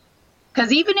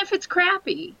 Because even if it's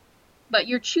crappy, but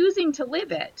you're choosing to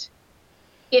live it,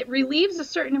 it relieves a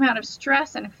certain amount of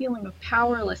stress and a feeling of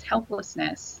powerless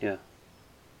helplessness. Yeah.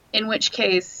 In which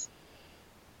case,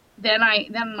 then my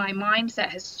mindset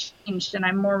has changed and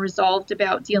I'm more resolved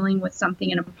about dealing with something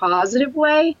in a positive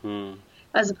way,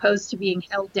 as opposed to being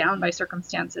held down by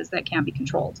circumstances that can't be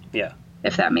controlled. Yeah.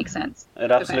 If that makes sense.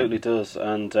 It absolutely does.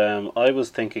 And I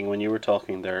was thinking when you were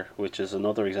talking there, which is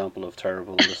another example of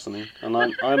terrible listening. And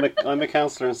I'm a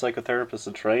counsellor and psychotherapist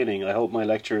in training. I hope my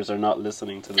lecturers are not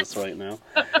listening to this right now,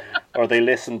 or they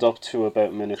listened up to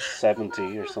about minute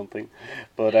 70 or something.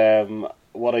 But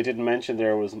what I didn't mention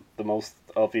there was the most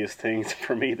obvious thing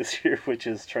for me this year, which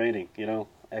is training.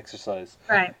 Exercise.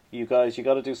 Right. You guys, you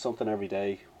got to do something every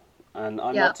day. And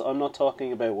I'm not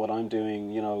talking about what I'm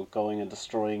doing, going and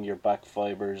destroying your back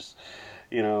fibers,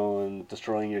 and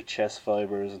destroying your chest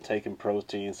fibers and taking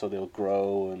protein so they'll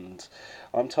grow. And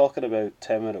I'm talking about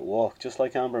 10-minute walk, just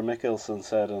like Amber Mickelson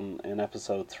said in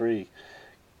episode 3.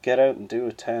 Get out and do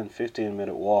a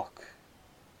 10-15-minute walk.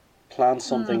 Plan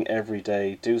something every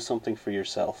day. Do something for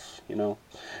yourself,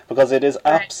 because it is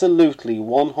absolutely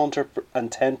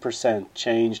 110%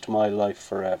 changed my life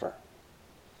forever.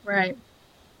 Right.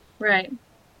 Right.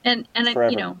 And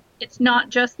it's not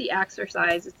just the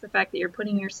exercise. It's the fact that you're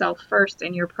putting yourself first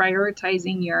and you're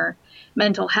prioritizing your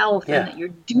mental health and that you're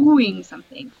doing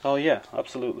something. Oh, yeah,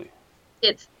 absolutely.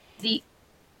 It's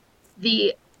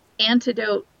the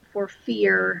antidote for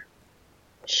fear,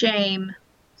 shame,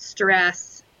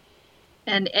 stress,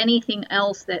 and anything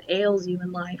else that ails you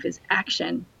in life is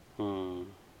action. That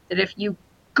if you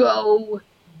go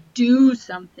do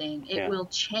something, it will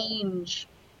change.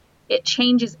 It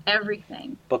changes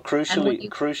everything. But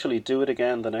crucially, do it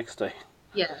again the next day.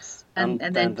 Yes, and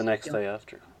then the next day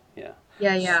after. Yeah.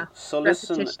 Yeah. So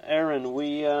listen, Erin,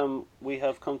 we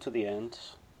have come to the end.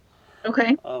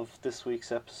 Okay. Of this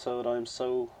week's episode. I'm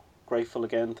so grateful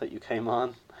again that you came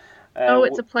on.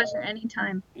 It's a pleasure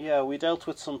anytime. Yeah, we dealt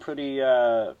with some pretty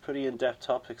in-depth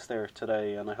topics there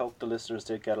today, and I hope the listeners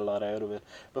did get a lot out of it.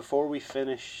 Before we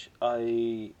finish,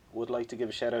 I would like to give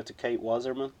a shout out to Kate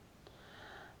Wasserman.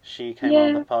 She came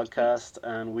on the podcast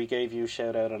and we gave you a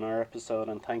shout out on our episode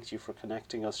and thanked you for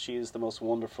connecting us. She is the most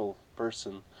wonderful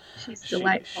person. She's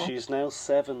delightful. She's now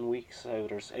 7 weeks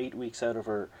out or 8 weeks out of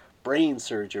her brain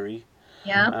surgery.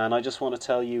 Yeah. And I just want to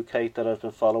tell you, Kate, that I've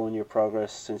been following your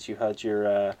progress since you had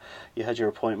your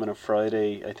appointment on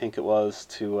Friday, I think it was,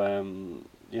 to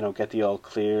get the all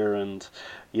clear, and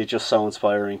you're just so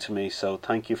inspiring to me. So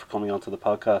thank you for coming onto the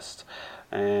podcast.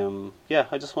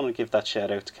 I just want to give that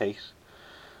shout out to Kate.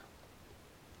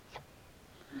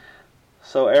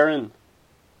 So, Erin.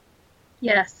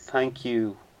 Yes. Thank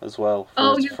you as well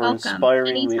for welcome.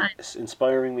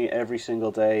 inspiring me every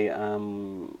single day.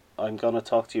 I'm gonna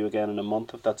talk to you again in a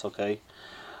month if that's okay.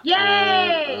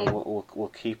 Yay!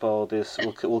 We'll keep all this.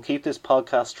 We'll keep this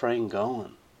podcast train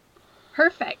going.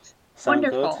 Perfect. Sound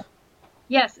wonderful. Good?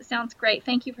 Yes, it sounds great.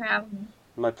 Thank you for having me.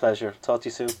 My pleasure. Talk to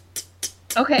you soon.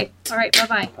 Okay. All right.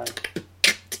 Bye-bye. Bye.